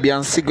stream.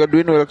 Biancy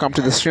Godwin, welcome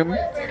to the stream.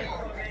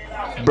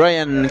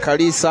 Brian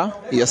Kalisa,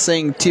 you're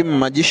saying Team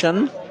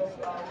Magician.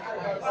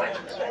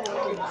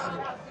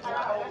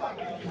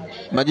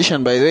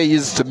 Magician, by the way,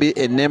 used to be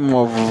a name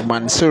of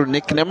Mansour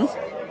nickname.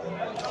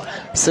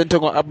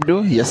 Sentongo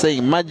Abdu, you're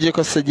saying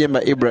Magical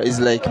SEJJEMBA IBRA is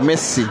like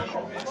Messi.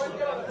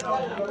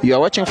 You are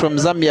watching from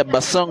Zambia,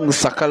 Basong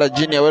Sakala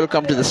Jr.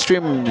 Welcome to the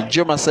stream,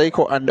 Joma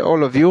Saiko, and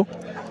all of you.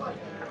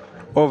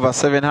 Over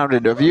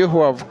 700 of you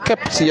who have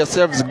kept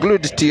yourselves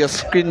glued to your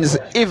screens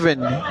even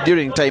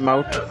during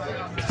timeout.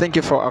 Thank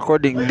you for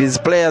according these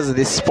players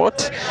this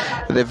sport,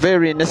 the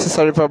very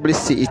necessary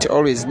publicity it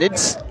always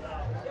needs.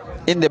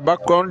 In the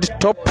background,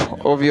 top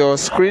of your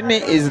screen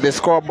is the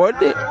scoreboard.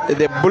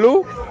 The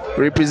blue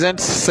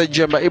represents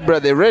SEJJEMBA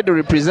IBRA, the red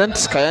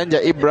represents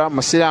KAYANJA IBRA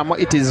Musiramo.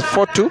 It is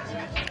 4-2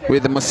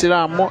 with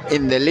Musiramo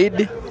in the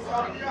lead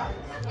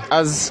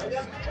as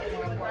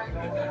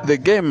the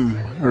game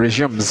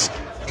resumes.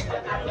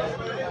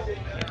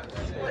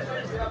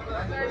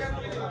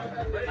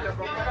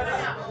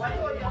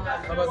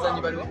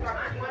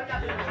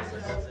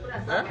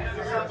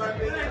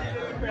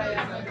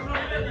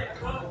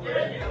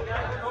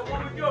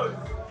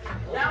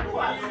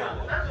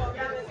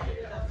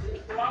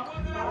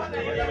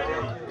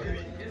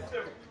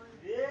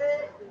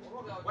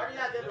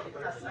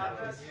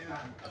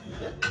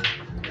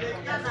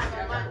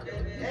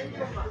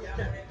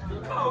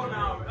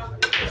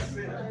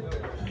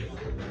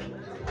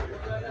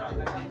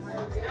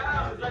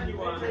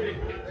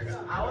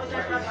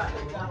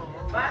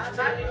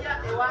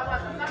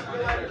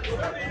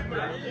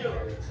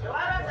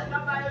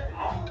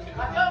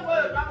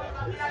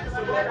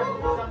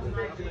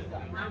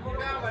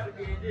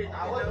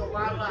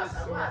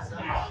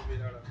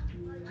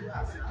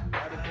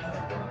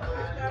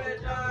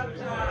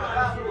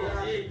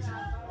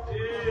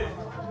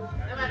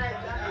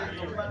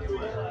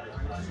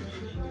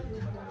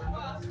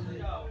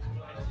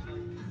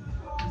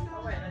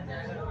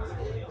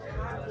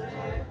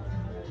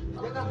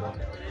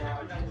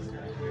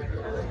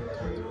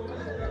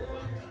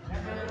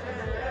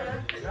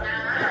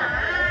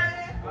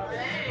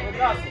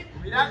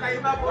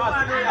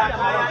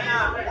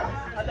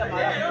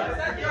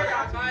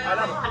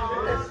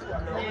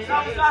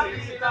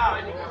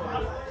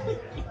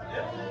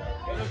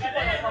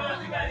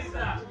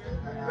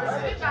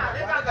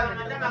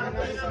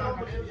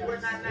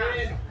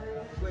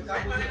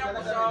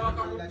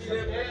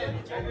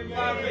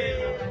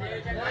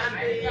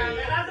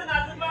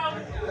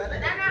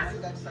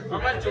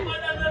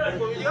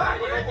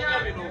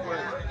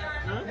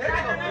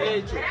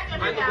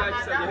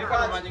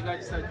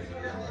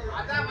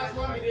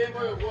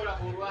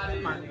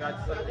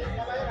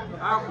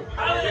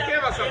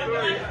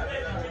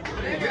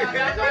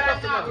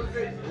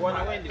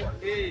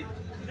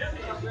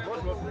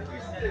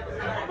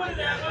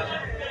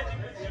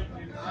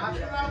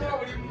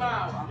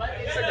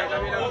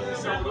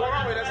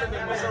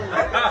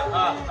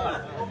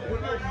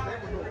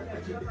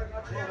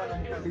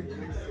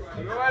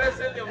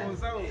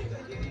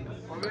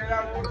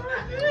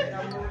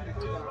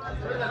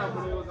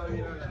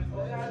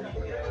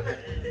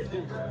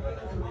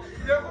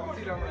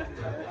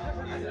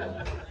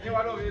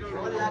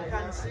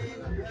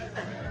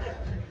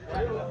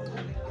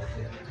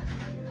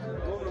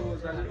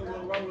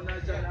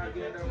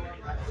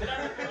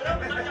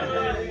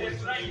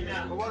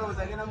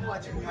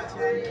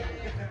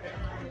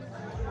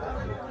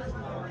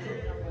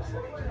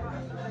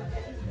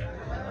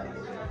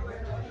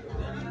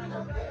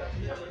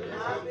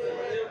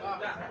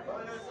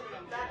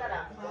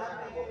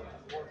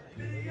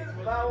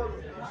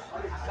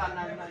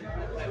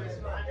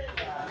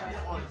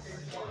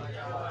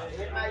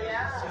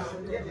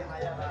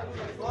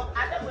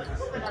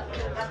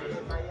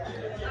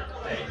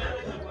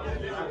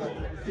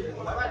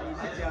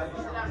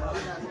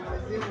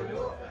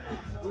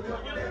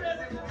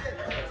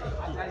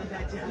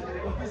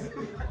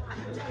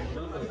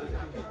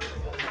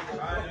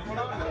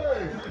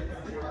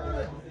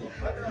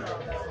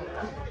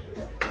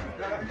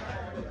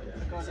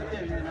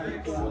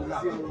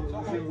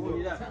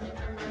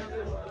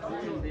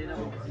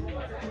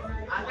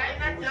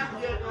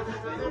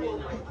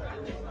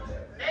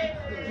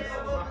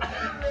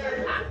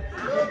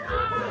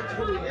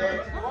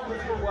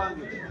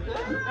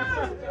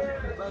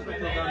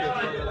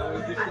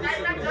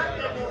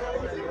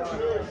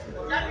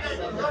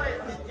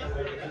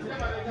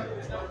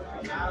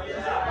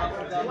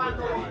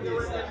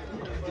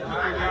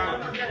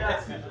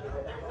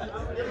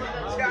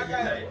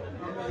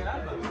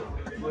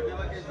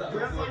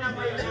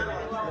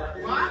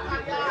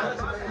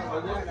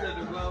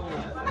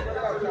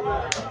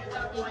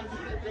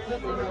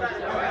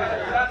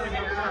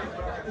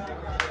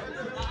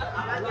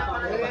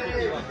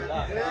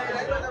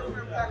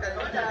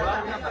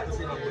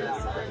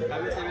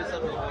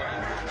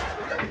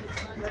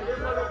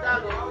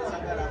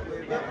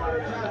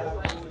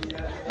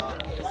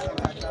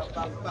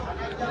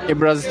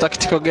 IBRA's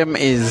tactical game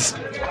is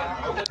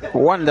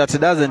one that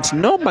doesn't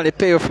normally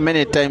pay off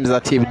many times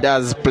that he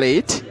does play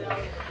it.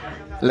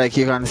 Like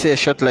you can see a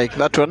shot like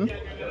that one,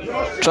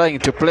 trying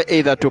to play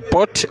either to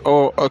pot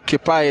or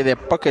occupy the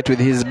pocket with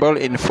his ball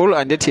in full,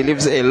 and yet he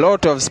leaves a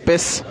lot of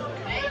space,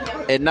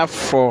 enough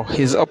for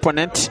his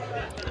opponent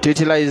to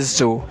utilize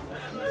to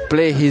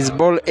play his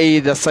ball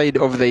either side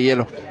of the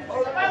yellow.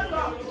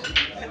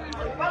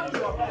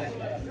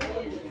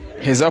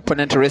 His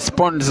opponent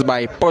responds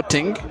by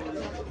potting.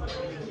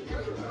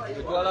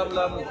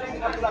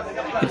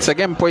 It's a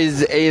game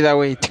poised either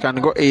way. It can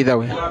go either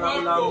way.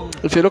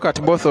 If you look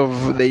at both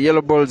of the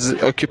yellow balls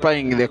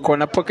occupying the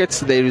corner pockets,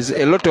 there is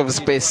a lot of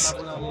space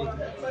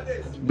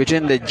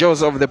between the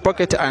jaws of the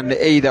pocket and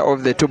either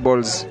of the two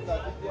balls.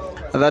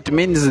 That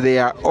means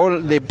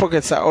the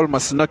pockets are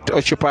almost not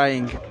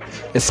occupying,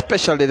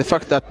 especially the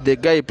fact that the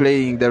guy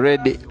playing the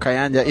red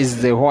Kayanja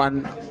is the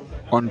one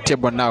on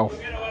table now.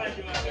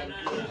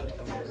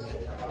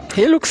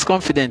 He looks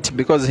confident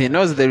because he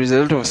knows there is a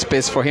lot of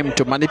space for him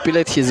to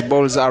manipulate his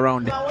balls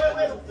around.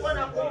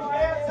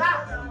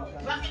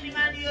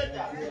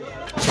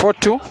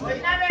 4-2,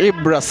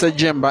 IBRA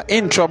SEJJEMBA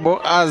in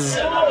trouble as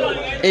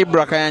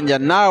IBRA Kayanja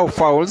now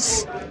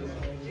fouls.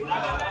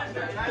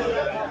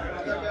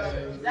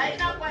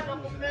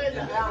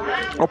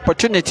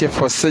 Opportunity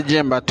for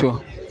SEJJEMBA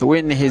to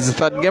win his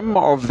third game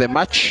of the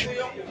match.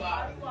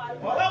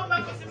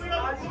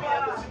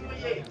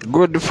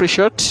 Good free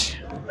shot.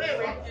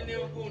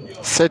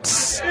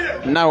 Sets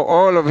now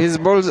all of his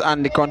balls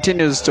and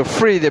continues to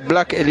free the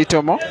black a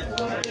little more.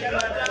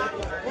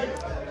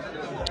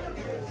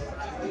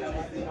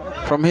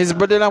 From his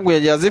body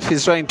language, as if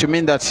he's trying to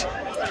mean that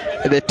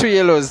the two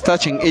yellows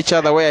touching each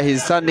other where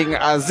he's standing,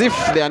 as if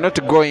they are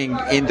not going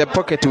in the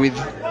pocket with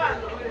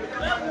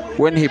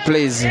when he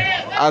plays,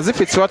 as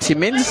if it's what he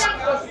means.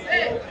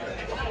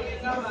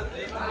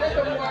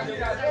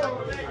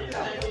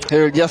 He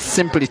will just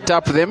simply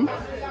tap them.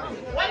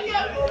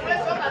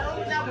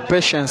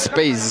 Patience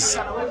pays.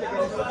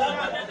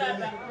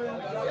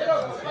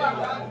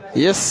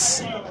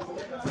 Yes,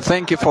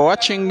 thank you for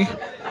watching.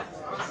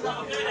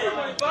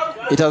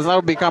 It has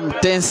now become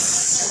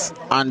tense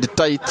and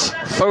tight,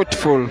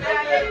 thoughtful,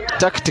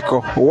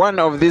 tactical. One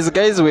of these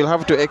guys will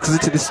have to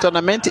exit this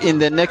tournament in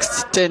the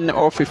next 10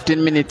 or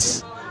 15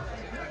 minutes.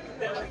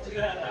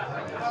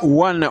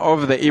 One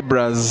of the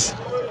IBRAs,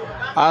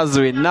 as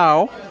we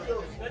now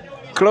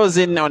close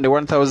in on the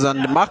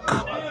 1000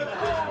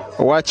 mark,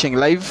 watching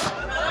live.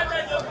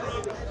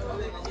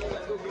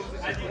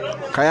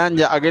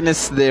 Kayanja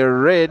against the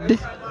red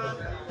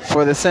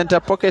for the center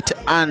pocket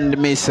and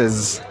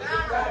misses.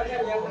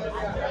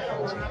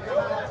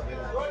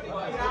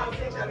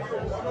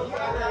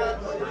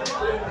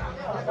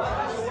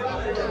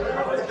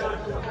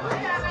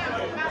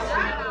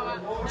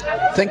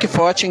 Thank you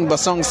for watching.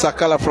 Basong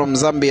Sakala from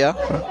Zambia,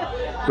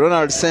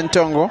 Ronald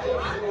Sentongo,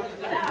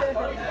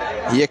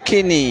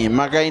 Yekini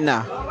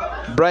Magaina,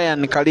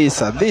 Brian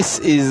Kalisa. This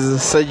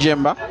is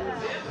SEJJEMBA,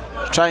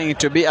 trying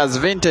to be as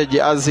vintage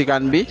as he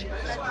can be.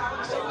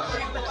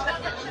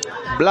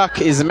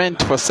 Black is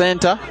meant for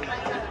center.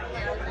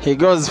 He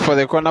goes for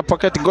the corner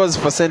pocket, goes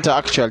for center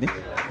actually.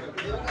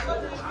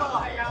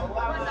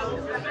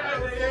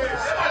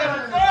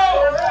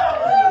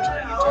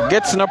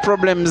 Gets no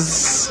problems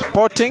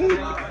spotting,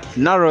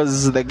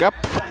 narrows the gap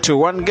to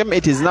 1 game.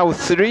 It is now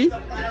 3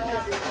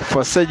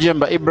 for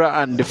SEJJEMBA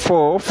IBRA and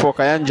 4 for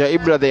Kayanja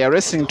IBRA. They are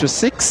racing to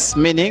 6,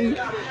 meaning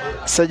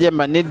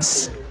SEJJEMBA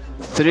needs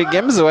 3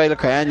 games while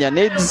Kayanja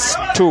needs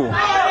 2.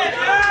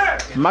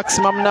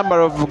 Maximum number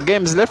of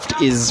games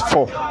left is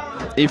 4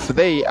 if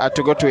they are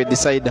to go to a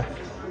decider.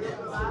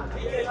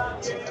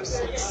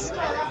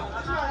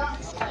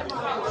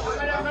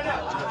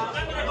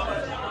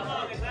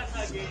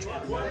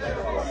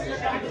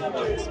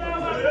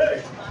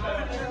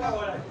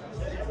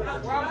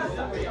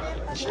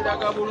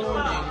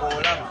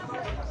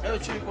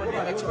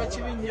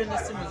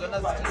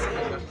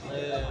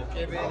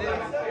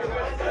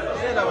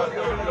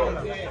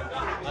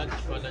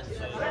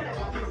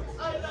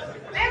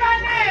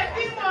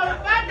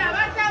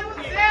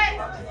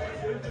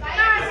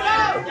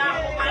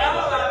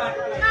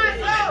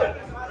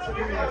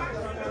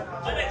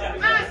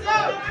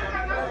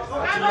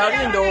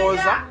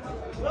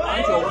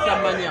 Anti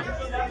okutamanya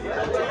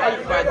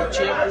iPad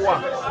kyekuwa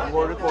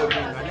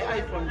ng'orecordinga ne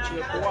iPhone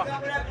kyekuwa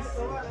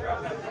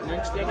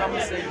nenkiteekamu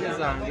sente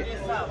zange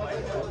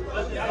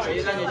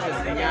era nyekyo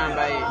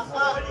zinyamba ye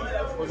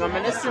kugamba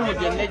n'essimu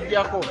gye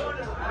nejjako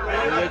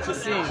eyo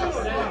ekisinga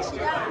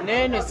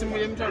neeno essimu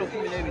y'emitwalo 12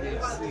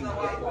 ekisinga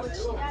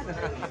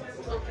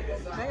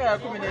naye ya 12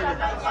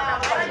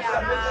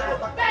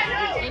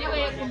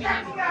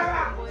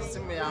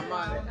 essimu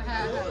y'amaani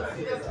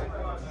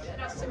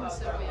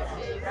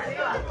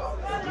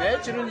naye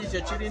ekirungi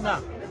kyekirina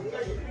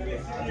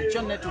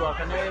ekyo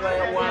netiwaka neba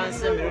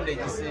wansi emirundi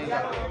egisinga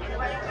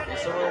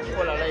esobola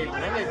okukola live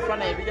naye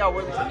ngaebifaananyi ebiri awo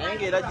ebityo naye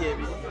ngaera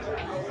gyebiri.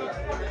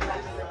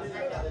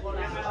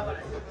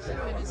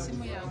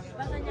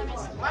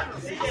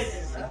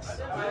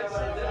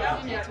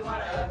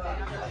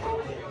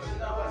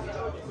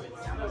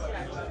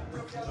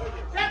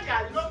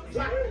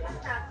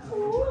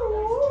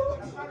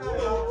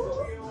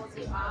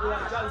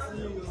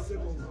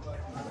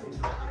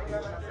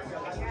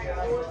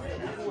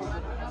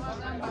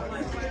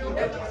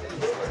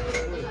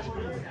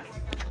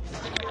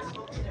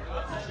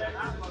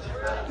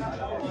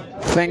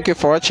 Thank you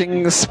for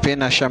watching.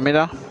 Spina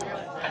Shamira,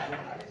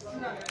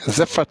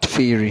 Zephat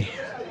Firi,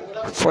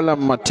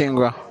 Fulham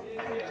Matingwa,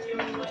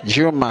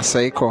 Juma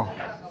Saiko,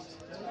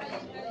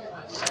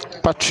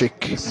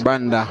 Patrick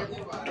Banda,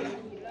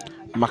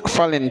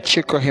 McFarlane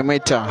Chico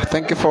Himeta.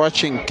 Thank you for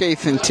watching.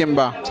 Keith in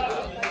Timber,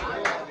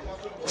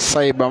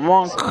 Cyber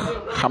Monk,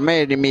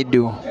 Hamed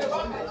Midu,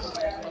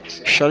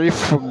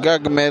 Sharif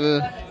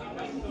Gagmel,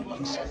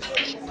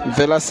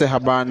 Velase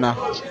Habana,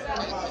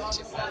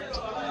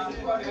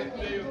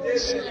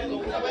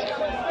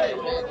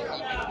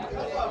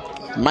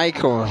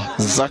 Michael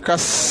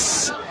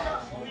Zakas,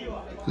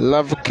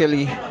 Love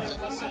Kelly,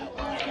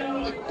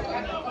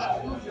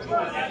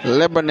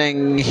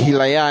 Lebanon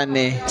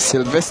Hilayane,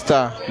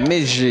 Sylvester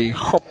Miji,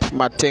 Hope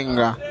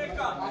Matenga,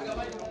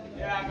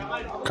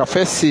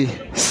 Kafesi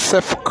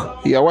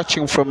Sefk. You are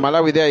watching from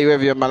Malawi. There you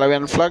have your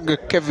Malawian flag.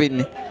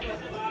 Kevin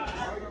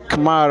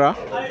Kamara,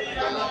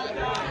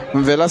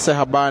 Mvelase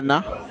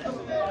Habana,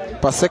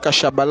 Paseka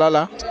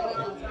Shabalala,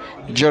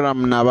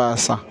 Joram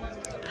Nabasa,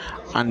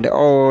 and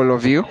all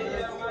of you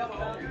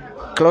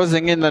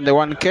closing in on the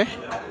 1K,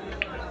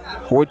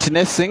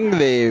 witnessing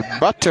the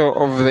battle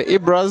of the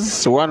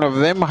IBRAs. One of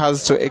them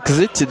has to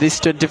exit this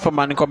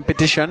 24-man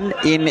competition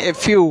in a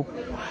few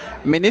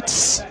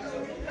minutes.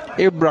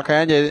 IBRA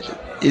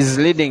KAYANJA is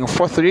leading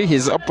 4-3.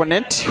 His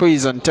opponent, who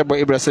is on table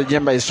IBRA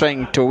SEJJEMBA, is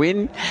trying to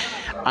win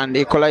and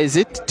equalize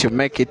it to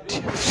make it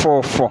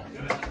 4-4.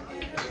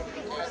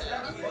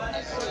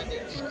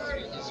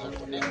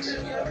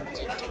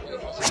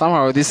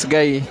 Somehow this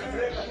guy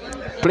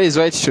plays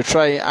white to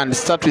try and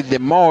start with the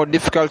more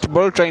difficult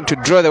ball, trying to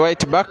draw the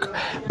white back,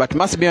 but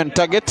must be on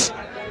target,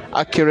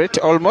 accurate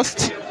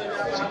almost.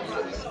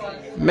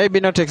 Maybe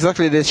not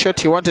exactly the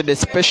shot he wanted,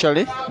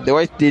 especially. The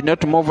white did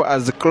not move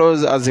as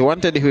close as he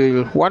wanted. He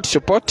will want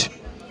to pot,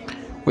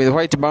 with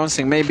white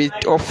bouncing maybe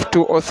off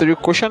 2 or 3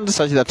 cushions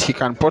such that he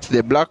can pot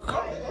the black.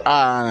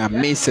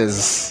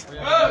 Misses.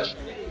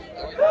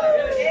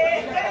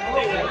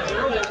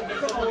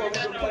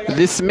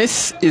 This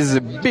miss is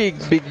a big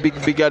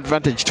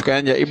advantage to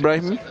KAYANJA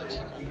Ibrahim.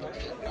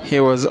 He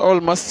was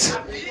almost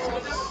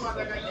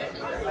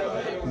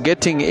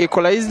getting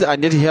equalized,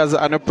 and yet he has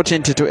an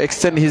opportunity to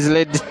extend his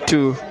lead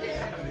to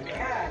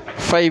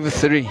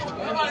 5-3.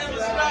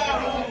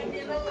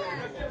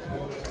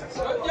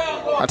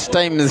 At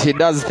times he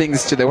does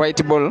things to the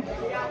white ball,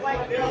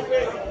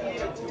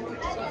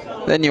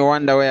 then you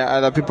wonder where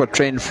other people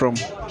train from.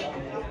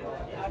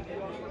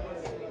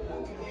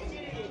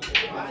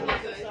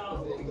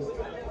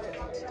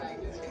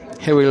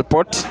 He will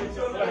pot.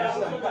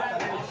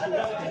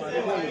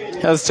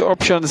 He has 2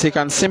 options. He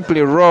can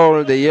simply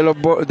roll the yellow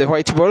ball, the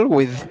white ball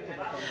with.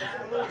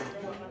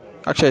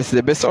 Actually, it's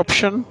the best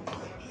option.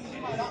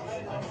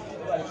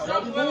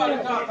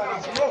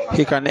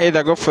 He can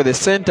either go for the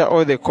center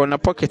or the corner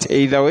pocket.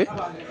 Either way,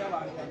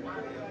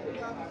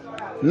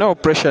 no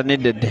pressure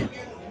needed.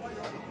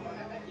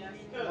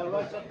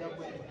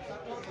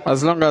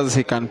 As long as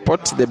he can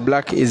pot, the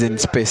black is in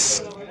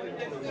space.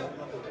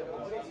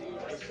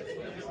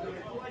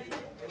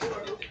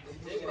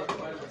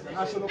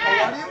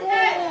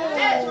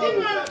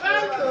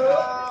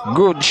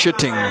 Good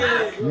shooting.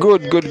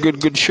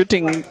 Good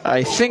shooting.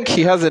 I think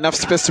he has enough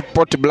space to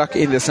pot black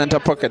in the center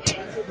pocket.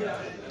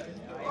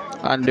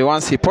 And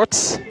once he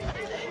pots,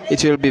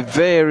 it will be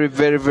very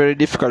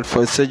difficult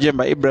for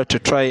SEJJEMBA IBRA to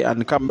try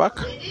and come back.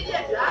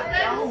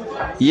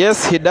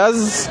 Yes, he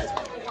does.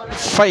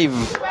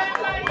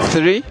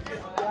 5-3.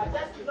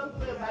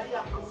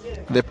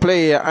 The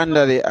player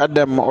under the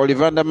Adam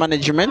Ollivander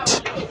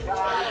management.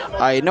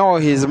 I know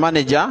his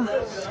manager,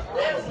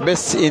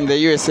 based in the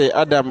USA,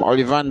 Adam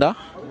Ollivander,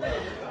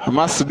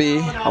 must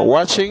be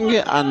watching,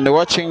 and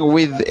watching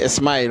with a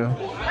smile.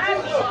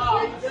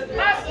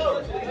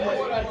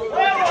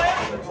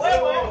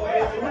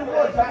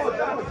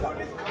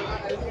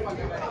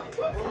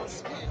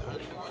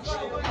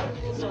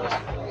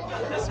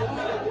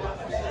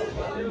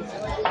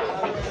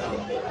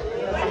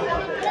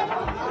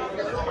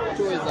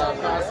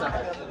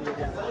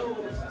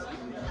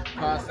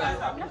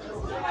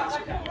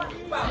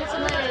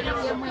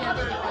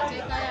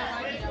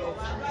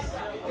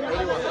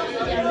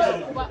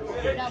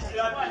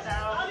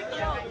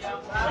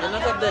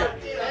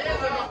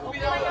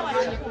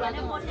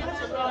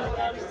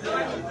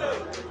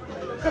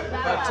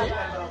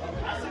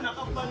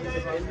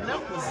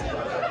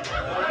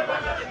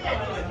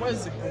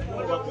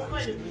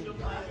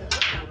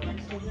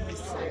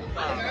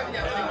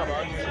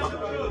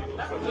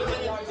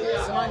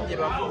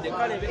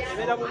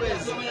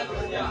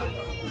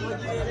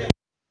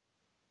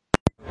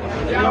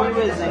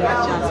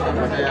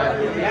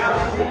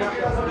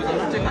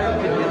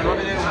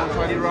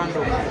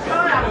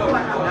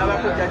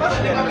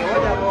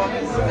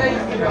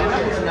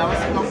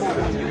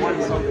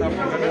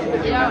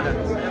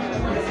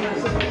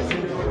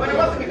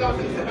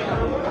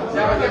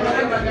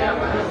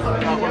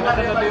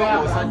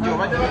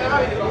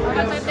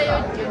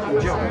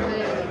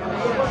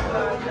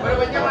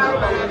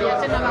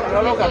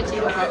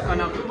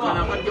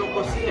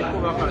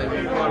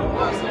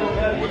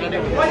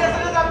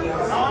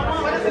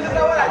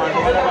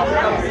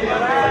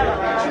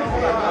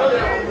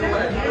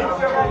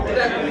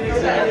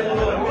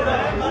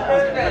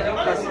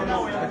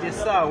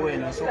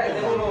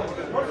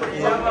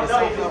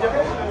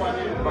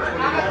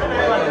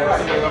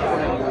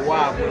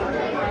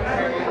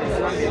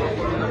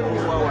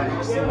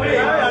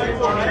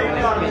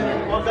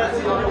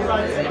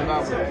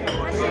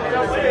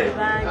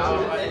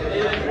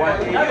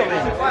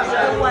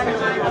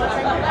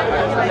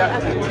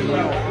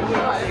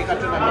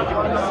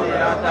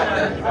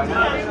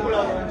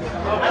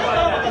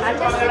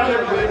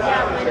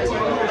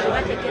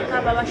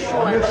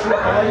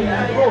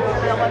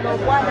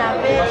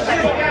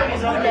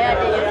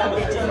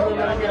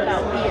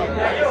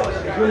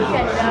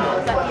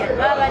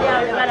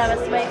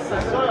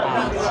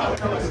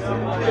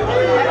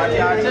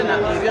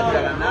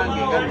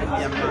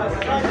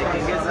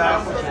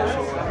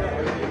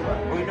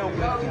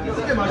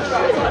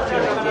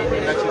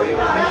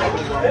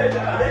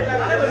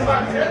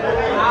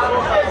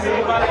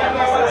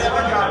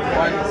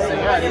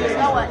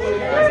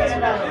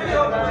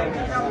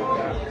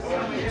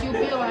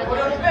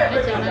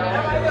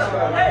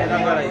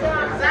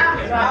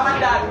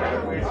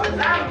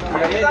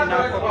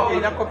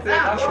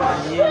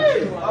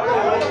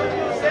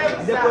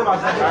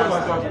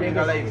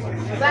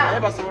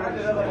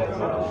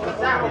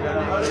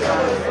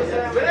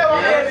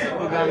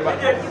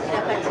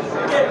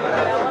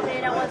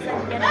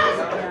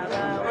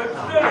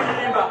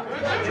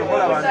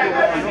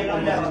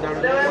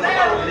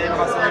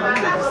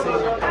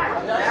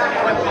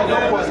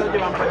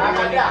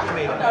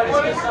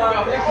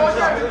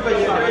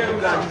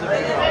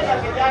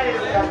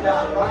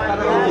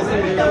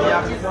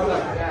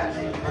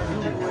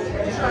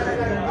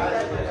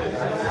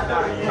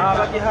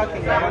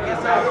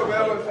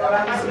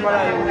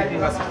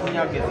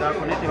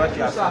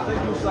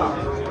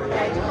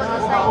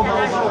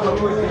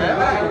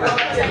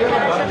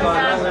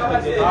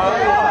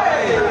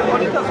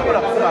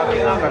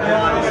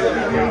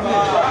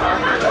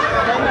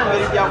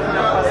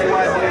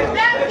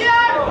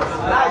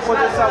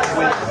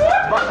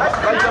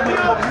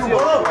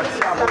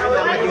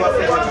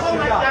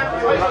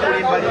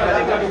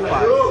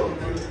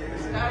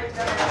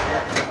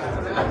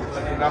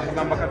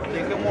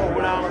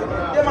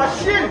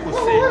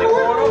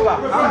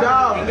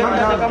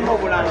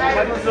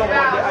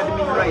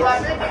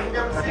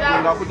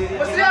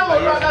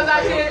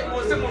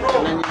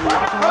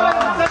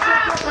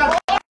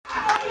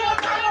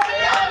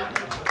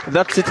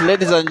 That's it,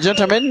 ladies and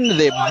gentlemen.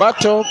 The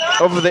battle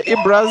of the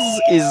IBRAs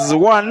is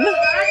won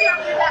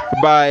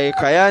by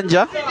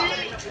Kayanja.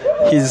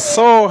 He's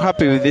so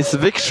happy with this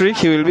victory.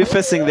 He will be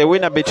facing the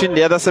winner between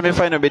the other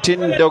semi-final between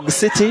Dog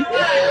City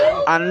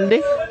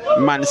and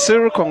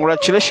Mansour.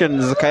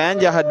 Congratulations,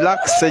 Kayanja had luck,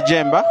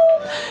 SEJJEMBA.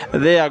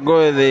 There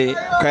go the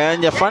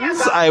Kayanja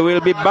fans. I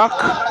will be back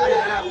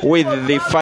with the